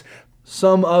experienced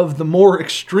some of the more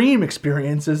extreme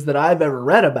experiences that I've ever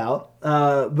read about.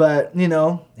 But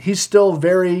he's still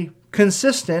very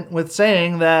consistent with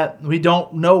saying that we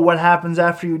don't know what happens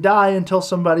after you die until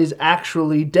somebody's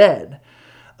actually dead.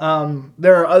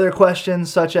 There are other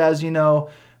questions such as,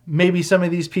 maybe some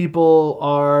of these people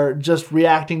are just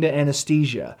reacting to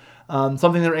anesthesia.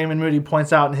 Something that Raymond Moody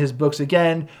points out in his books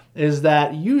again is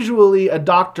that usually a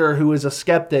doctor who is a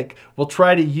skeptic will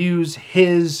try to use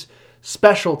his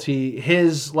specialty,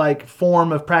 his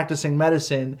form of practicing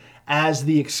medicine as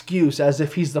the excuse, as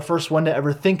if he's the first one to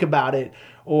ever think about it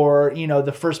or,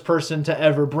 the first person to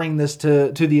ever bring this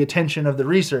to the attention of the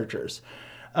researchers.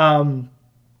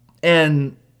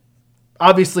 And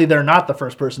obviously they're not the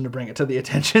first person to bring it to the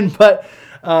attention, but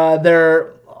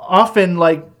they're often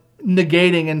like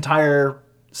negating entire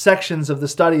sections of the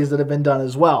studies that have been done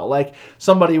as well. Like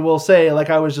somebody will say, like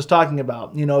I was just talking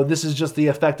about, this is just the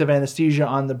effect of anesthesia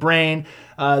on the brain.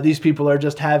 These people are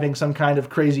just having some kind of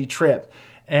crazy trip.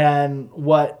 And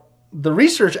what the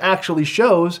research actually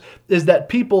shows is that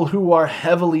people who are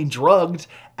heavily drugged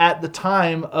at the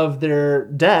time of their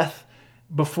death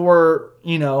before,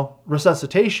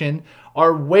 resuscitation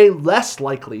are way less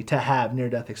likely to have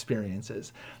near-death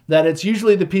experiences. That it's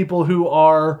usually the people who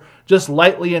are just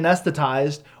lightly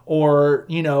anesthetized or,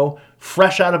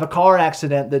 fresh out of a car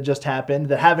accident that just happened,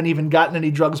 that haven't even gotten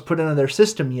any drugs put into their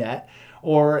system yet,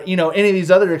 or, any of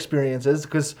these other experiences,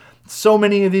 because so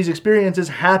many of these experiences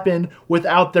happen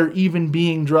without there even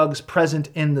being drugs present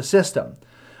in the system.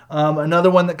 Another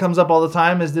one that comes up all the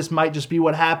time is this might just be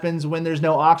what happens when there's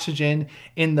no oxygen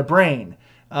in the brain.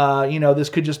 This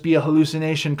could just be a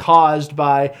hallucination caused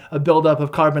by a buildup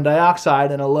of carbon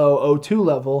dioxide and a low O2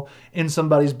 level in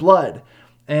somebody's blood.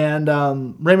 And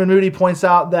Raymond Moody points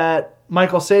out that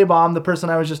Michael Sabom, the person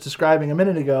I was just describing a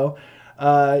minute ago,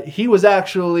 he was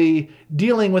actually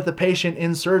dealing with a patient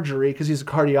in surgery, because he's a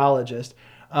cardiologist,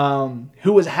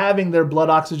 who was having their blood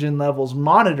oxygen levels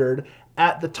monitored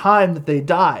at the time that they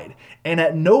died. And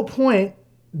at no point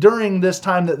during this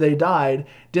time that they died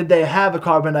did they have a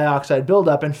carbon dioxide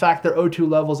buildup. In fact, their O2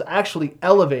 levels actually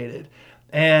elevated.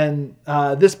 And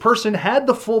this person had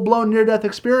the full-blown near-death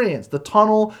experience. The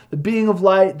tunnel, the being of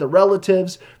light, the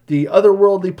relatives, the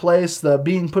otherworldly place, the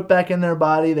being put back in their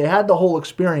body. They had the whole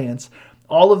experience.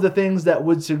 All of the things that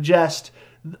would suggest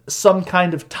some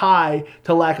kind of tie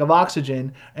to lack of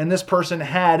oxygen, and this person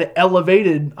had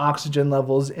elevated oxygen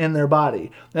levels in their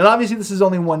body. And obviously this is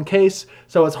only one case,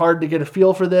 so it's hard to get a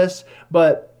feel for this,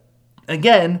 but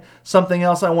again, something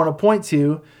else I want to point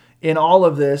to in all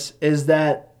of this is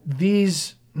that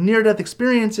these near-death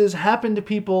experiences happen to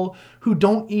people who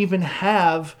don't even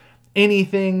have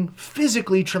anything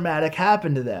physically traumatic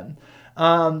happen to them.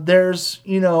 There's,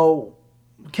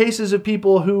 cases of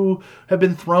people who have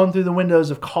been thrown through the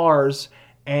windows of cars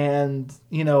and,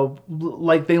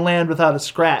 like they land without a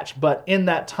scratch. But in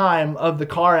that time of the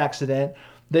car accident,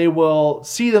 they will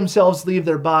see themselves leave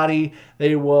their body.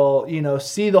 They will,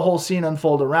 see the whole scene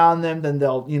unfold around them. Then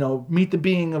they'll, meet the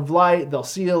being of light. They'll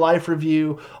see a life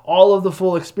review, all of the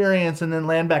full experience, and then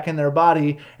land back in their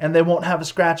body, and they won't have a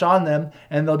scratch on them,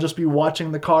 and they'll just be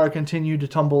watching the car continue to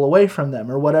tumble away from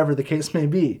them, or whatever the case may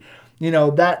be.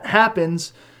 That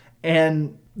happens,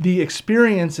 and the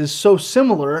experience is so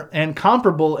similar and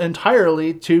comparable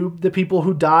entirely to the people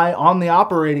who die on the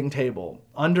operating table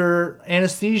under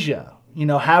anesthesia,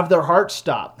 have their heart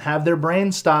stop, have their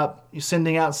brain stop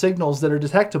sending out signals that are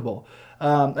detectable.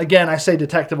 Again, I say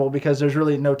detectable because there's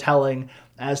really no telling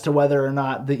as to whether or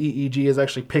not the EEG is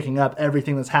actually picking up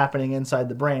everything that's happening inside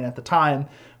the brain at the time.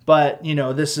 But,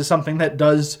 this is something that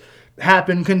does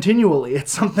happen continually.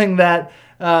 It's something that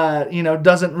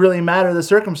doesn't really matter the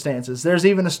circumstances. There's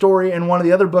even a story in one of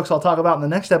the other books I'll talk about in the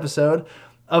next episode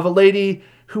of a lady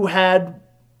who had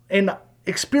an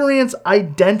experience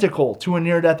identical to a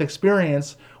near-death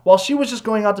experience while she was just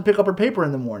going out to pick up her paper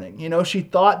in the morning. She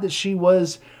thought that she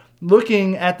was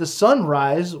looking at the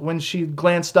sunrise when she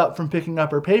glanced up from picking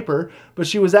up her paper, but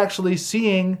she was actually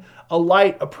seeing a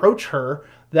light approach her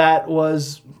that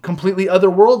was completely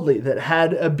otherworldly, that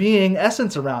had a being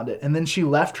essence around it. And then she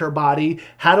left her body,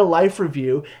 had a life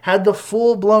review, had the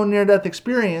full-blown near-death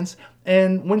experience,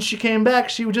 and when she came back,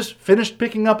 she just finished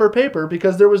picking up her paper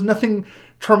because there was nothing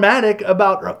traumatic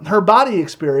about her body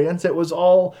experience. It was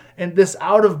all in this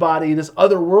out-of-body, this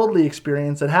otherworldly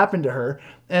experience that happened to her,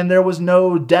 and there was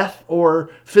no death or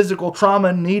physical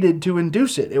trauma needed to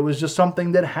induce it. It was just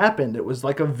something that happened. It was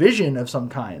like a vision of some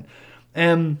kind.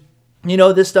 And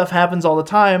this stuff happens all the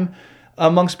time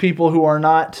amongst people who are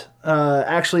not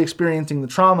actually experiencing the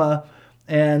trauma.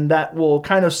 And that will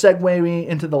kind of segue me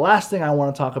into the last thing I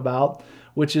want to talk about,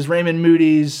 which is Raymond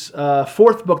Moody's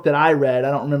fourth book that I read.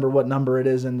 I don't remember what number it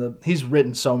is he's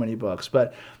written so many books,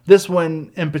 but this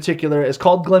one in particular is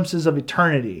called Glimpses of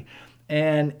Eternity.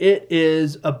 And it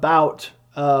is about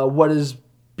what has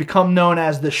become known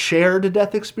as the shared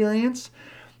death experience.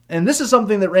 And this is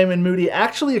something that Raymond Moody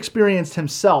actually experienced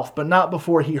himself, but not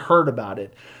before he heard about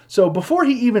it. So before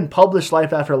he even published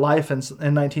Life After Life in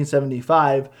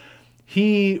 1975,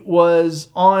 he was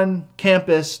on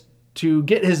campus to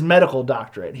get his medical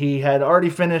doctorate. He had already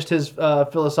finished his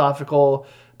philosophical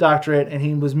doctorate, and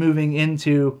he was moving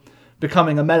into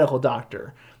becoming a medical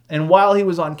doctor. And while he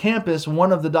was on campus,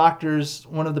 one of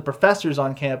the professors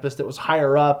on campus that was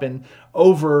higher up and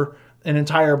over an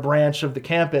entire branch of the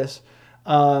campus,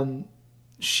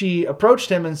 she approached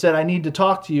him and said, "I need to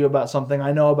talk to you about something.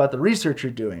 I know about the research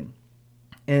you're doing."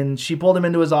 And she pulled him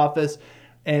into his office,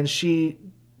 and she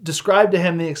described to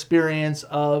him the experience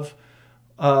of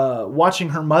watching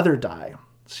her mother die.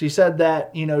 She said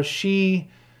that, she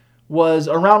was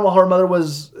around while her mother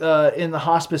was in the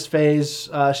hospice phase.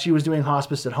 She was doing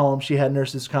hospice at home. She had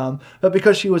nurses come. But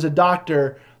because she was a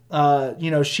doctor,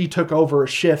 she took over a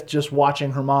shift just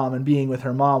watching her mom and being with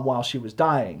her mom while she was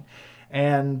dying.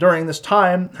 And during this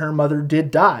time, her mother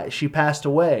did die. She passed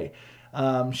away.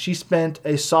 She spent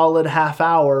a solid half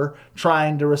hour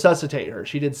trying to resuscitate her.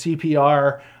 She did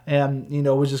CPR and,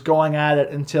 was just going at it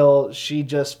until she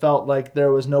just felt like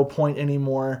there was no point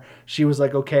anymore. She was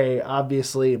like, okay,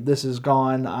 obviously this is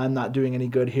gone. I'm not doing any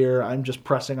good here. I'm just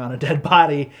pressing on a dead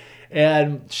body.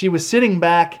 And she was sitting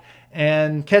back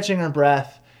and catching her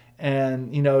breath.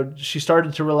 And, she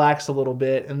started to relax a little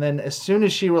bit. And then as soon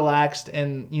as she relaxed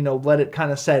and, let it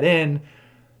kind of set in,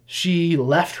 she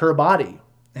left her body.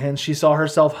 And she saw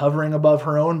herself hovering above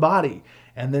her own body.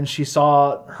 And then she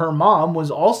saw her mom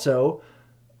was also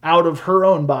out of her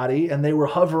own body, and they were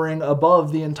hovering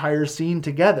above the entire scene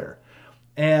together.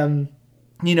 And,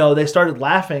 they started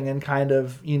laughing and kind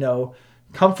of,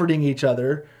 comforting each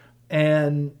other.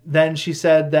 And then she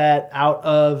said that out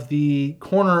of the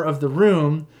corner of the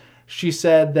room, she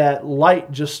said that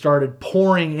light just started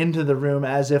pouring into the room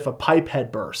as if a pipe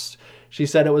had burst. She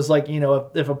said it was like,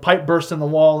 if a pipe burst in the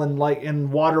wall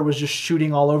and water was just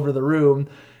shooting all over the room,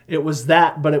 it was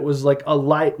that, but it was like a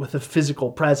light with a physical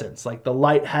presence. Like the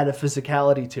light had a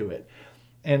physicality to it.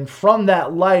 And from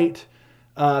that light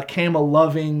came a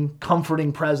loving,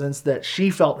 comforting presence that she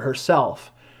felt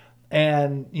herself.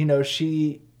 And,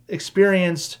 she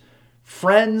experienced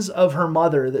friends of her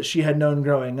mother that she had known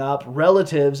growing up,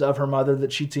 relatives of her mother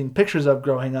that she'd seen pictures of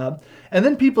growing up, and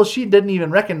then people she didn't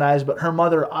even recognize, but her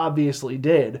mother obviously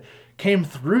did, came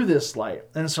through this light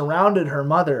and surrounded her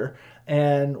mother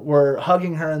and were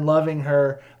hugging her and loving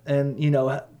her and,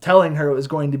 telling her it was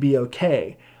going to be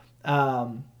okay.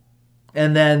 And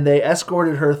then they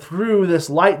escorted her through this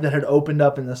light that had opened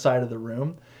up in the side of the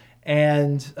room.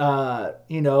 And,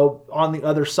 on the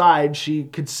other side, she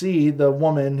could see the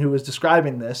woman who was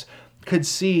describing this, could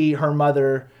see her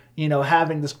mother,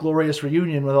 having this glorious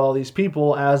reunion with all these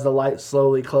people as the light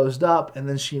slowly closed up, and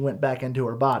then she went back into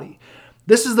her body.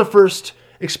 This is the first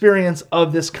experience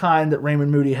of this kind that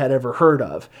Raymond Moody had ever heard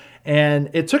of.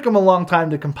 And it took him a long time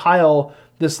to compile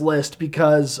this list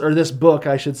this book,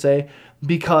 I should say,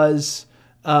 because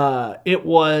it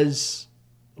was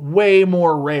way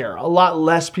more rare. A lot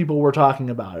less people were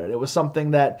talking about it. It was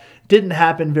something that didn't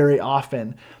happen very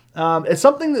often. It's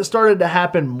something that started to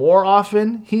happen more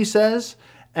often, he says,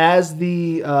 as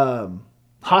the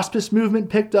hospice movement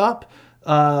picked up.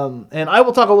 And I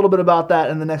will talk a little bit about that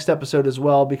in the next episode as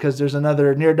well, because there's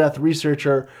another near-death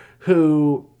researcher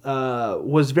who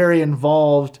was very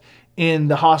involved in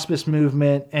the hospice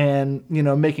movement and,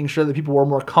 making sure that people were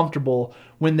more comfortable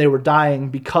when they were dying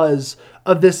because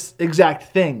of this exact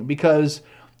thing. Because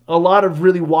a lot of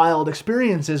really wild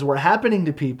experiences were happening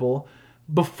to people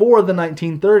before the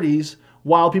 1930s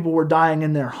while people were dying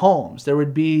in their homes. There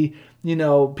would be,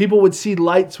 people would see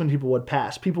lights when people would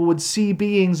pass. People would see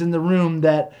beings in the room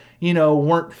that,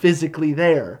 weren't physically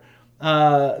there.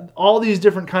 All these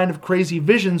different kind of crazy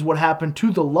visions would happen to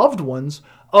the loved ones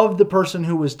of the person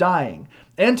who was dying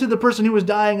and to the person who was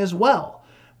dying as well.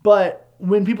 But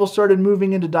when people started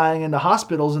moving into dying into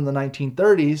hospitals in the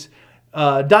 1930s,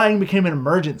 dying became an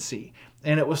emergency.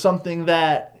 And it was something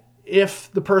that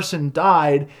if the person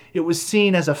died, it was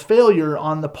seen as a failure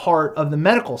on the part of the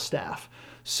medical staff.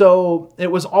 So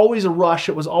it was always a rush.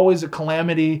 It was always a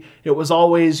calamity. It was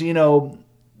always,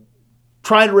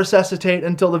 trying to resuscitate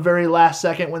until the very last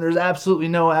second when there's absolutely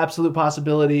no absolute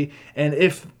possibility. And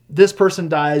if this person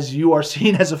dies, you are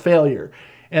seen as a failure.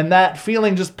 And that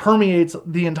feeling just permeates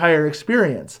the entire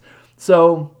experience.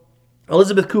 So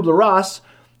Elizabeth Kubler-Ross,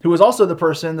 who was also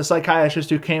the psychiatrist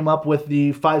who came up with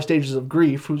the 5 stages of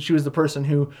grief, she was the person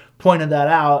who pointed that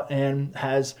out and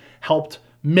has helped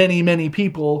many, many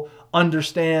people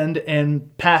understand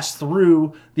and pass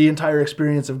through the entire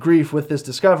experience of grief with this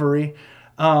discovery.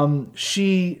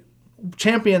 She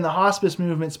championed the hospice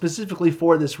movement specifically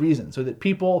for this reason, so that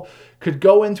people could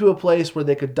go into a place where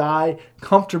they could die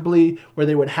comfortably, where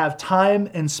they would have time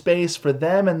and space for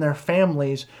them and their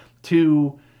families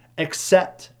to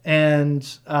accept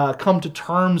and come to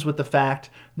terms with the fact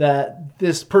that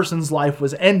this person's life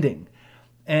was ending.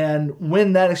 And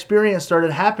when that experience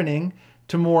started happening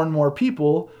to more and more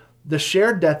people, the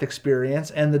shared death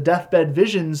experience and the deathbed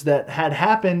visions that had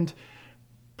happened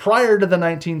prior to the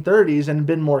 1930s and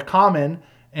been more common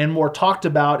and more talked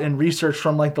about in research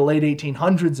from like the late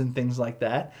 1800s and things like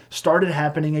that, started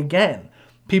happening again.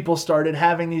 People started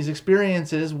having these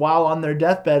experiences while on their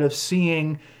deathbed of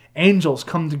seeing angels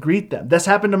come to greet them. This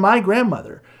happened to my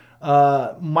grandmother.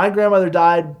 My grandmother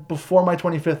died before my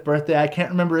 25th birthday. I can't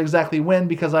remember exactly when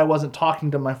because I wasn't talking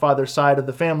to my father's side of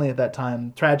the family at that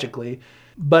time, tragically.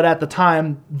 But at the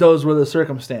time, those were the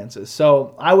circumstances.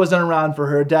 So I wasn't around for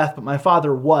her death, but my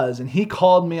father was. And he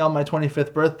called me on my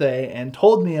 25th birthday and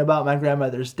told me about my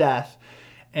grandmother's death.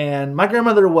 And my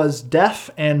grandmother was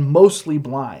deaf and mostly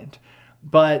blind.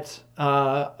 But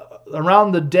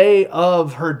around the day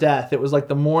of her death, it was like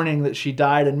the morning that she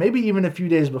died, and maybe even a few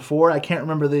days before. I can't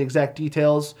remember the exact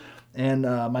details. And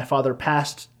my father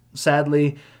passed,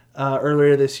 sadly,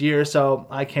 earlier this year, so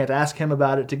I can't ask him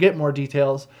about it to get more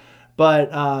details.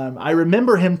 But I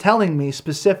remember him telling me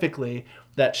specifically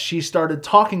that she started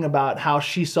talking about how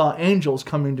she saw angels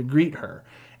coming to greet her.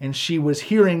 And she was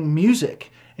hearing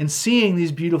music and seeing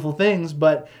these beautiful things,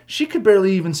 but she could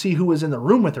barely even see who was in the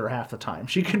room with her half the time.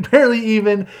 She could barely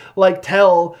even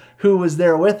tell who was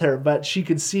there with her, but she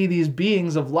could see these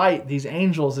beings of light, these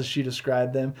angels as she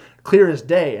described them, clear as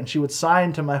day. And she would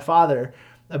sign to my father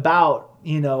about,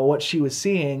 what she was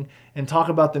seeing and talk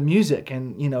about the music.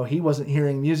 And, he wasn't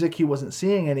hearing music. He wasn't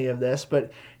seeing any of this,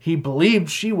 but he believed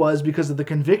she was because of the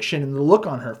conviction and the look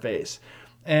on her face.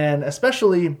 And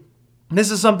especially, this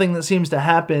is something that seems to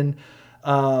happen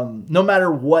no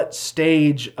matter what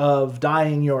stage of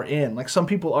dying you're in. Like, some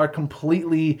people are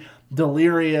completely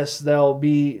delirious. They'll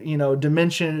be,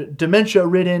 dementia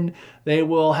ridden. They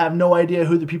will have no idea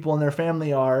who the people in their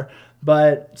family are.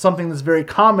 But something that's very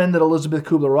common that Elizabeth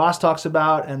Kubler-Ross talks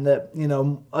about, and that,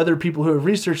 other people who have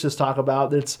researched this talk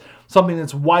about, that's something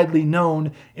that's widely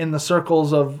known in the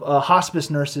circles of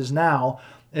hospice nurses now,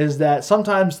 is that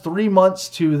sometimes 3 months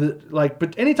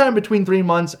but anytime between 3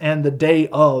 months and the day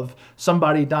of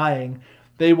somebody dying,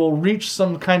 they will reach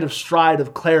some kind of stride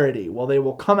of clarity. Well, they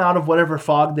will come out of whatever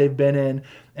fog they've been in,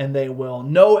 and they will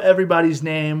know everybody's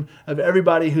name of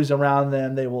everybody who's around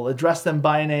them. They will address them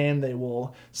by name. They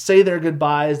will say their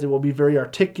goodbyes. They will be very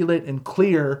articulate and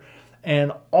clear.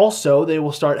 And also, they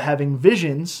will start having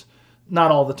visions,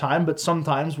 not all the time, but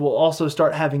sometimes will also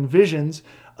start having visions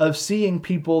of seeing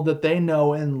people that they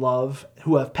know and love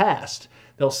who have passed.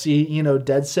 They'll see,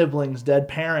 dead siblings, dead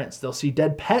parents. They'll see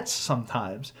dead pets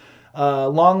sometimes.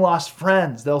 Long lost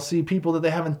friends. They'll see people that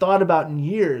they haven't thought about in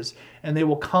years, and they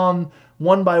will come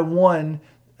one by one,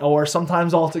 or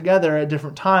sometimes all together at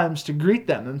different times, to greet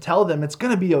them and tell them it's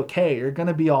going to be okay. You're going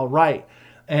to be all right.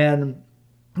 And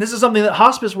this is something that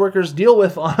hospice workers deal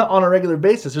with on a regular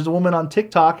basis. There's a woman on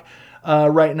TikTok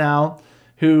right now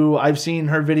who I've seen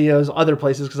her videos other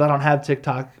places because I don't have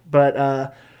TikTok,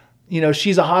 but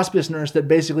she's a hospice nurse that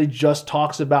basically just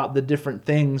talks about the different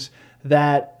things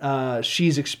that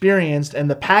she's experienced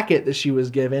and the packet that she was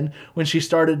given when she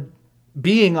started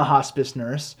being a hospice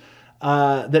nurse,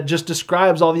 that just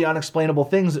describes all the unexplainable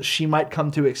things that she might come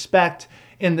to expect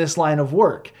in this line of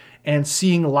work. And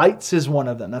seeing lights is one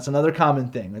of them. That's another common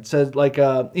thing. It says,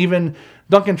 even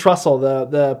Duncan Trussell,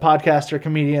 the podcaster,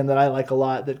 comedian that I like a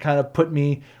lot, that kind of put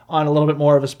me on a little bit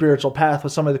more of a spiritual path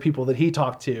with some of the people that he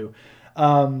talked to.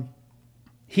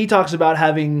 He talks about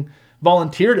having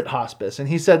volunteered at hospice, and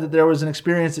he said that there was an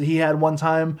experience that he had one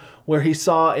time where he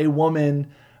saw a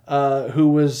woman who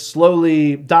was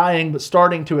slowly dying but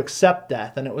starting to accept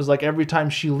death. And it was like every time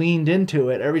she leaned into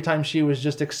it, every time she was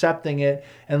just accepting it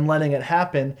and letting it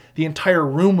happen, the entire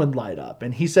room would light up.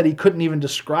 And he said he couldn't even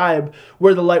describe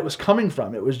where the light was coming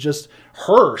from. It was just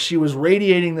her. She was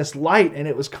radiating this light, and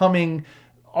it was coming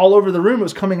all over the room. It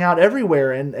was coming out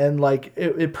everywhere, and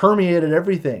it permeated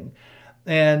everything.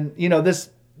 And,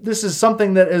 this is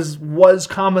something that was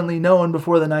commonly known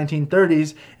before the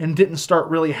 1930s and didn't start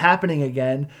really happening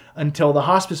again until the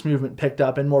hospice movement picked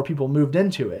up and more people moved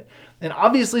into it. And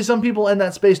obviously some people in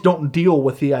that space don't deal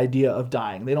with the idea of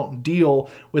dying. They don't deal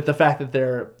with the fact that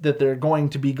they're going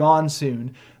to be gone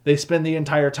soon. They spend the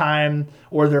entire time,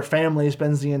 or their family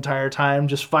spends the entire time,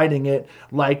 just fighting it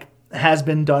like has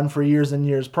been done for years and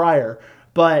years prior.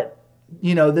 But,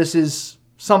 this is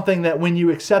something that when you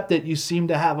accept it, you seem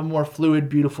to have a more fluid,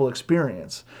 beautiful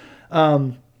experience.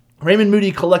 Raymond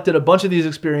Moody collected a bunch of these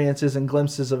experiences and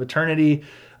glimpses of eternity.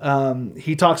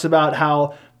 He talks about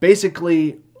how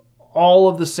basically all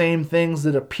of the same things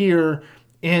that appear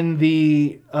in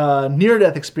the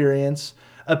near-death experience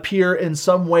appear in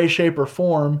some way, shape, or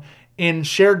form in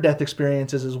shared death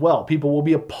experiences as well. People will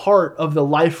be a part of the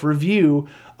life review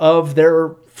of their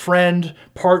friend,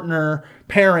 partner,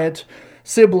 parent,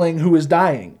 sibling who is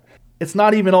dying. it's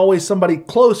not even always somebody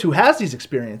close who has these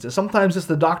experiences. Sometimes it's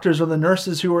the doctors or the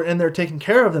nurses who are in there taking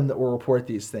care of them that will report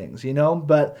these things,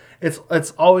 But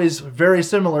it's always very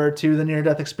similar to the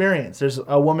near-death experience. There's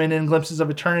a woman in Glimpses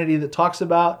of Eternity that talks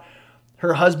about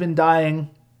her husband dying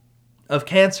of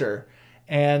cancer.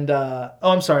 And,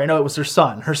 it was her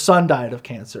son. Her son died of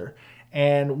cancer.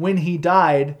 And when he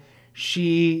died,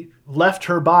 she left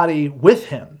her body with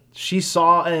him. She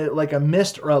saw a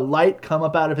mist or a light come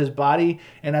up out of his body,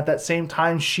 and at that same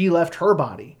time, she left her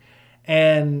body.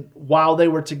 And while they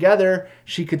were together,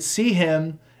 she could see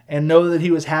him and know that he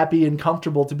was happy and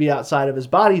comfortable to be outside of his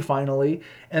body finally.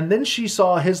 And then she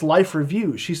saw his life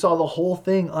review. She saw the whole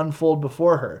thing unfold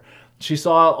before her. She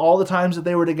saw all the times that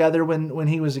they were together when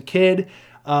he was a kid.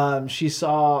 She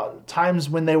saw times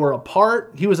when they were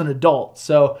apart. He was an adult,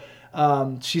 so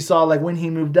she saw when he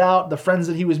moved out, the friends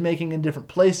that he was making in different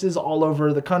places all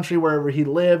over the country, wherever he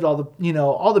lived, all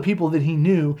the people that he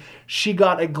knew. She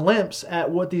got a glimpse at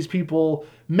what these people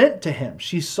meant to him.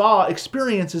 She saw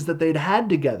experiences that they'd had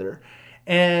together.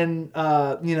 And,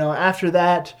 after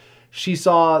that, she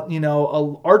saw,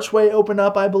 a archway open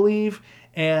up, I believe.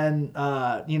 And,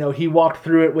 he walked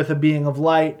through it with a being of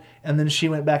light, and then she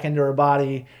went back into her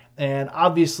body. And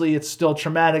obviously it's still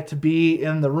traumatic to be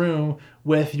in the room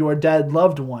with your dead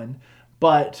loved one,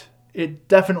 but it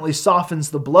definitely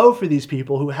softens the blow for these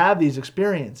people who have these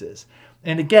experiences.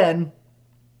 And again,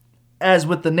 as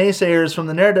with the naysayers from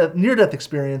the near-death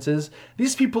experiences,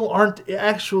 these people aren't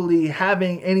actually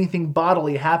having anything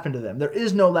bodily happen to them. There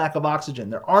is no lack of oxygen.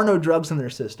 There are no drugs in their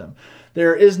system.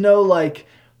 There is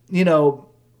no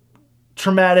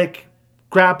traumatic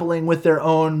grappling with their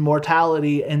own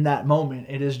mortality in that moment.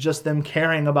 It is just them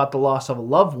caring about the loss of a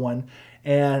loved one,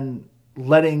 and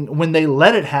when they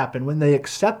let it happen, when they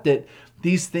accept it,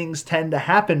 these things tend to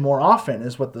happen more often,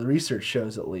 is what the research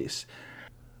shows at least.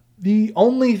 The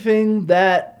only thing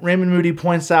that Raymond Moody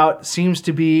points out seems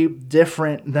to be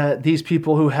different that these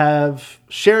people who have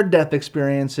shared death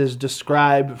experiences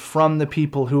describe from the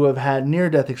people who have had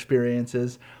near-death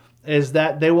experiences is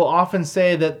that they will often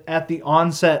say that at the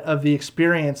onset of the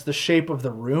experience, the shape of the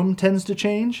room tends to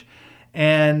change.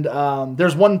 And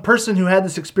there's one person who had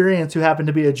this experience who happened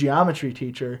to be a geometry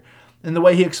teacher. And the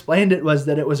way he explained it was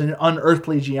that it was an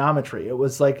unearthly geometry. It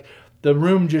was like the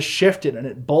room just shifted and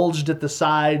it bulged at the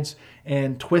sides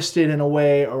and twisted in a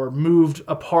way or moved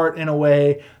apart in a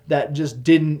way that just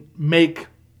didn't make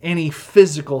any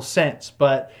physical sense.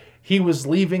 But he was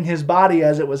leaving his body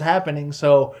as it was happening,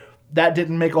 so that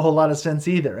didn't make a whole lot of sense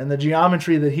either. And the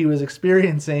geometry that he was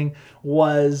experiencing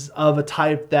was of a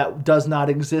type that does not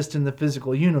exist in the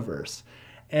physical universe.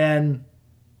 And,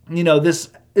 this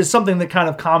is something that kind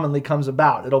of commonly comes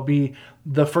about. It'll be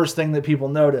the first thing that people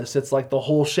notice. It's like the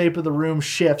whole shape of the room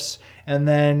shifts, and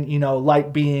then,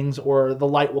 light beings or the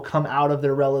light will come out of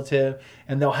their relative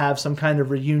and they'll have some kind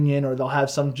of reunion, or they'll have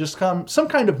some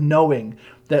kind of knowing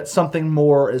that something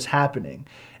more is happening.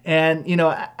 And,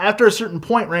 after a certain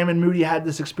point, Raymond Moody had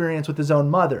this experience with his own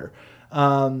mother.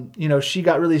 She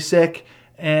got really sick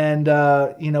and,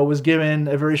 was given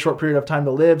a very short period of time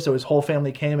to live. So his whole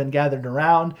family came and gathered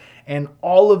around, and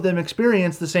all of them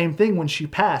experienced the same thing when she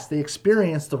passed. They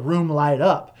experienced the room light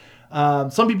up.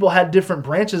 Some people had different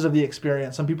branches of the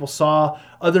experience. Some people saw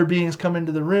other beings come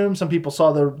into the room. Some people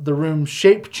saw the room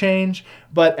shape change,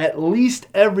 but at least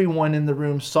everyone in the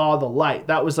room saw the light.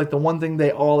 That was the one thing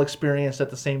they all experienced at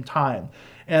the same time.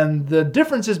 And the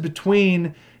differences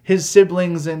between his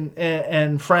siblings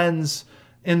and friends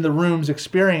in the room's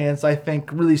experience, I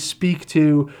think, really speak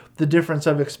to the difference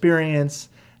of experience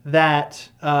that,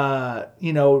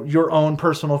 your own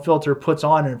personal filter puts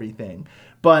on everything.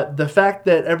 But the fact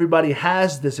that everybody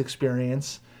has this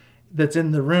experience that's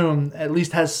in the room, at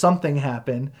least has something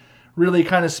happen, really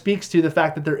kind of speaks to the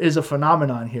fact that there is a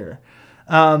phenomenon here.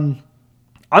 I'm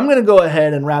going to go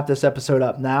ahead and wrap this episode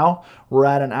up now. We're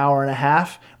at an hour and a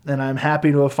half, and I'm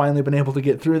happy to have finally been able to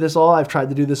get through this all. I've tried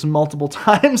to do this multiple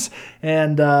times,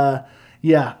 and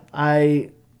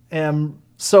I am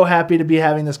so happy to be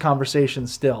having this conversation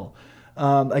still.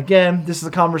 Again, this is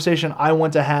a conversation I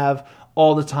want to have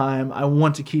all the time. I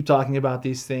want to keep talking about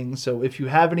these things. So if you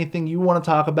have anything you want to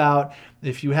talk about,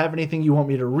 if you have anything you want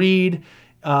me to read,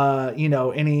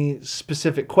 any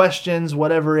specific questions,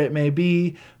 whatever it may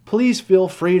be, please feel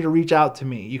free to reach out to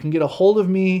me. You can get a hold of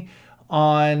me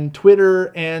on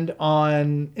Twitter and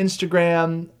on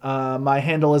Instagram. My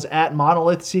handle is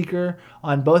 @MonolithSeeker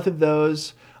on both of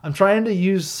those. I'm trying to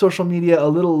use social media a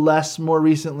little less more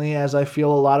recently, as I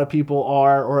feel a lot of people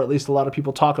are, or at least a lot of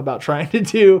people talk about trying to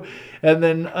do, and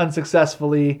then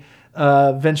unsuccessfully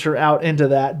venture out into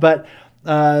that. But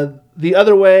The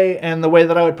other way, and the way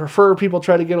that I would prefer people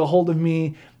try to get a hold of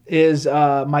me, is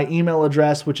my email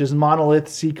address, which is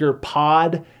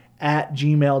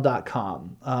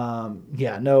monolithseekerpod@gmail.com.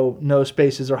 No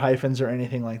spaces or hyphens or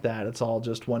anything like that. It's all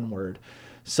just one word.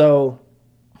 So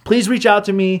please reach out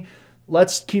to me.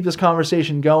 Let's keep this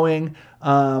conversation going.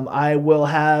 I will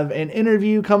have an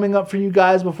interview coming up for you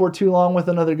guys before too long with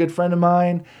another good friend of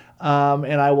mine.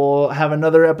 And I will have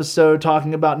another episode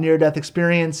talking about near-death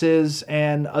experiences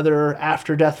and other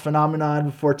after-death phenomenon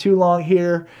before too long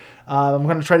here. I'm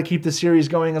going to try to keep the series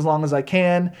going as long as I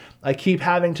can. I keep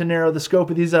having to narrow the scope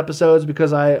of these episodes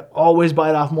because I always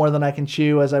bite off more than I can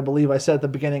chew, as I believe I said at the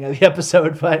beginning of the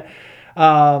episode. But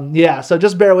so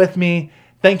just bear with me.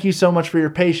 Thank you so much for your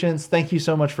patience. Thank you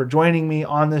so much for joining me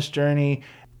on this journey.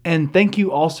 And thank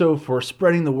you also for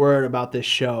spreading the word about this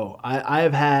show. I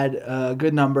have had a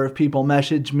good number of people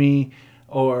message me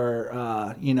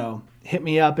or, hit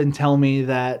me up and tell me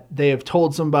that they have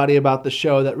told somebody about the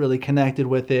show that really connected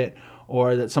with it,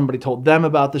 or that somebody told them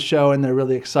about the show and they're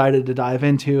really excited to dive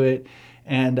into it.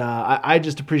 And I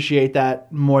just appreciate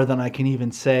that more than I can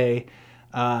even say.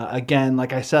 Again,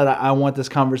 like I said, I want this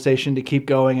conversation to keep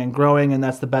going and growing, and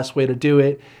that's the best way to do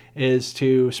it, is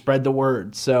to spread the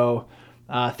word. So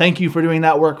thank you for doing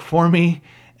that work for me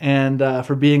and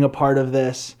for being a part of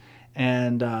this.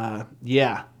 And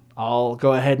I'll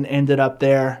go ahead and end it up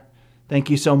there. Thank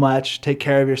you so much. Take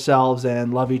care of yourselves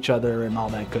and love each other and all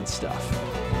that good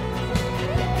stuff.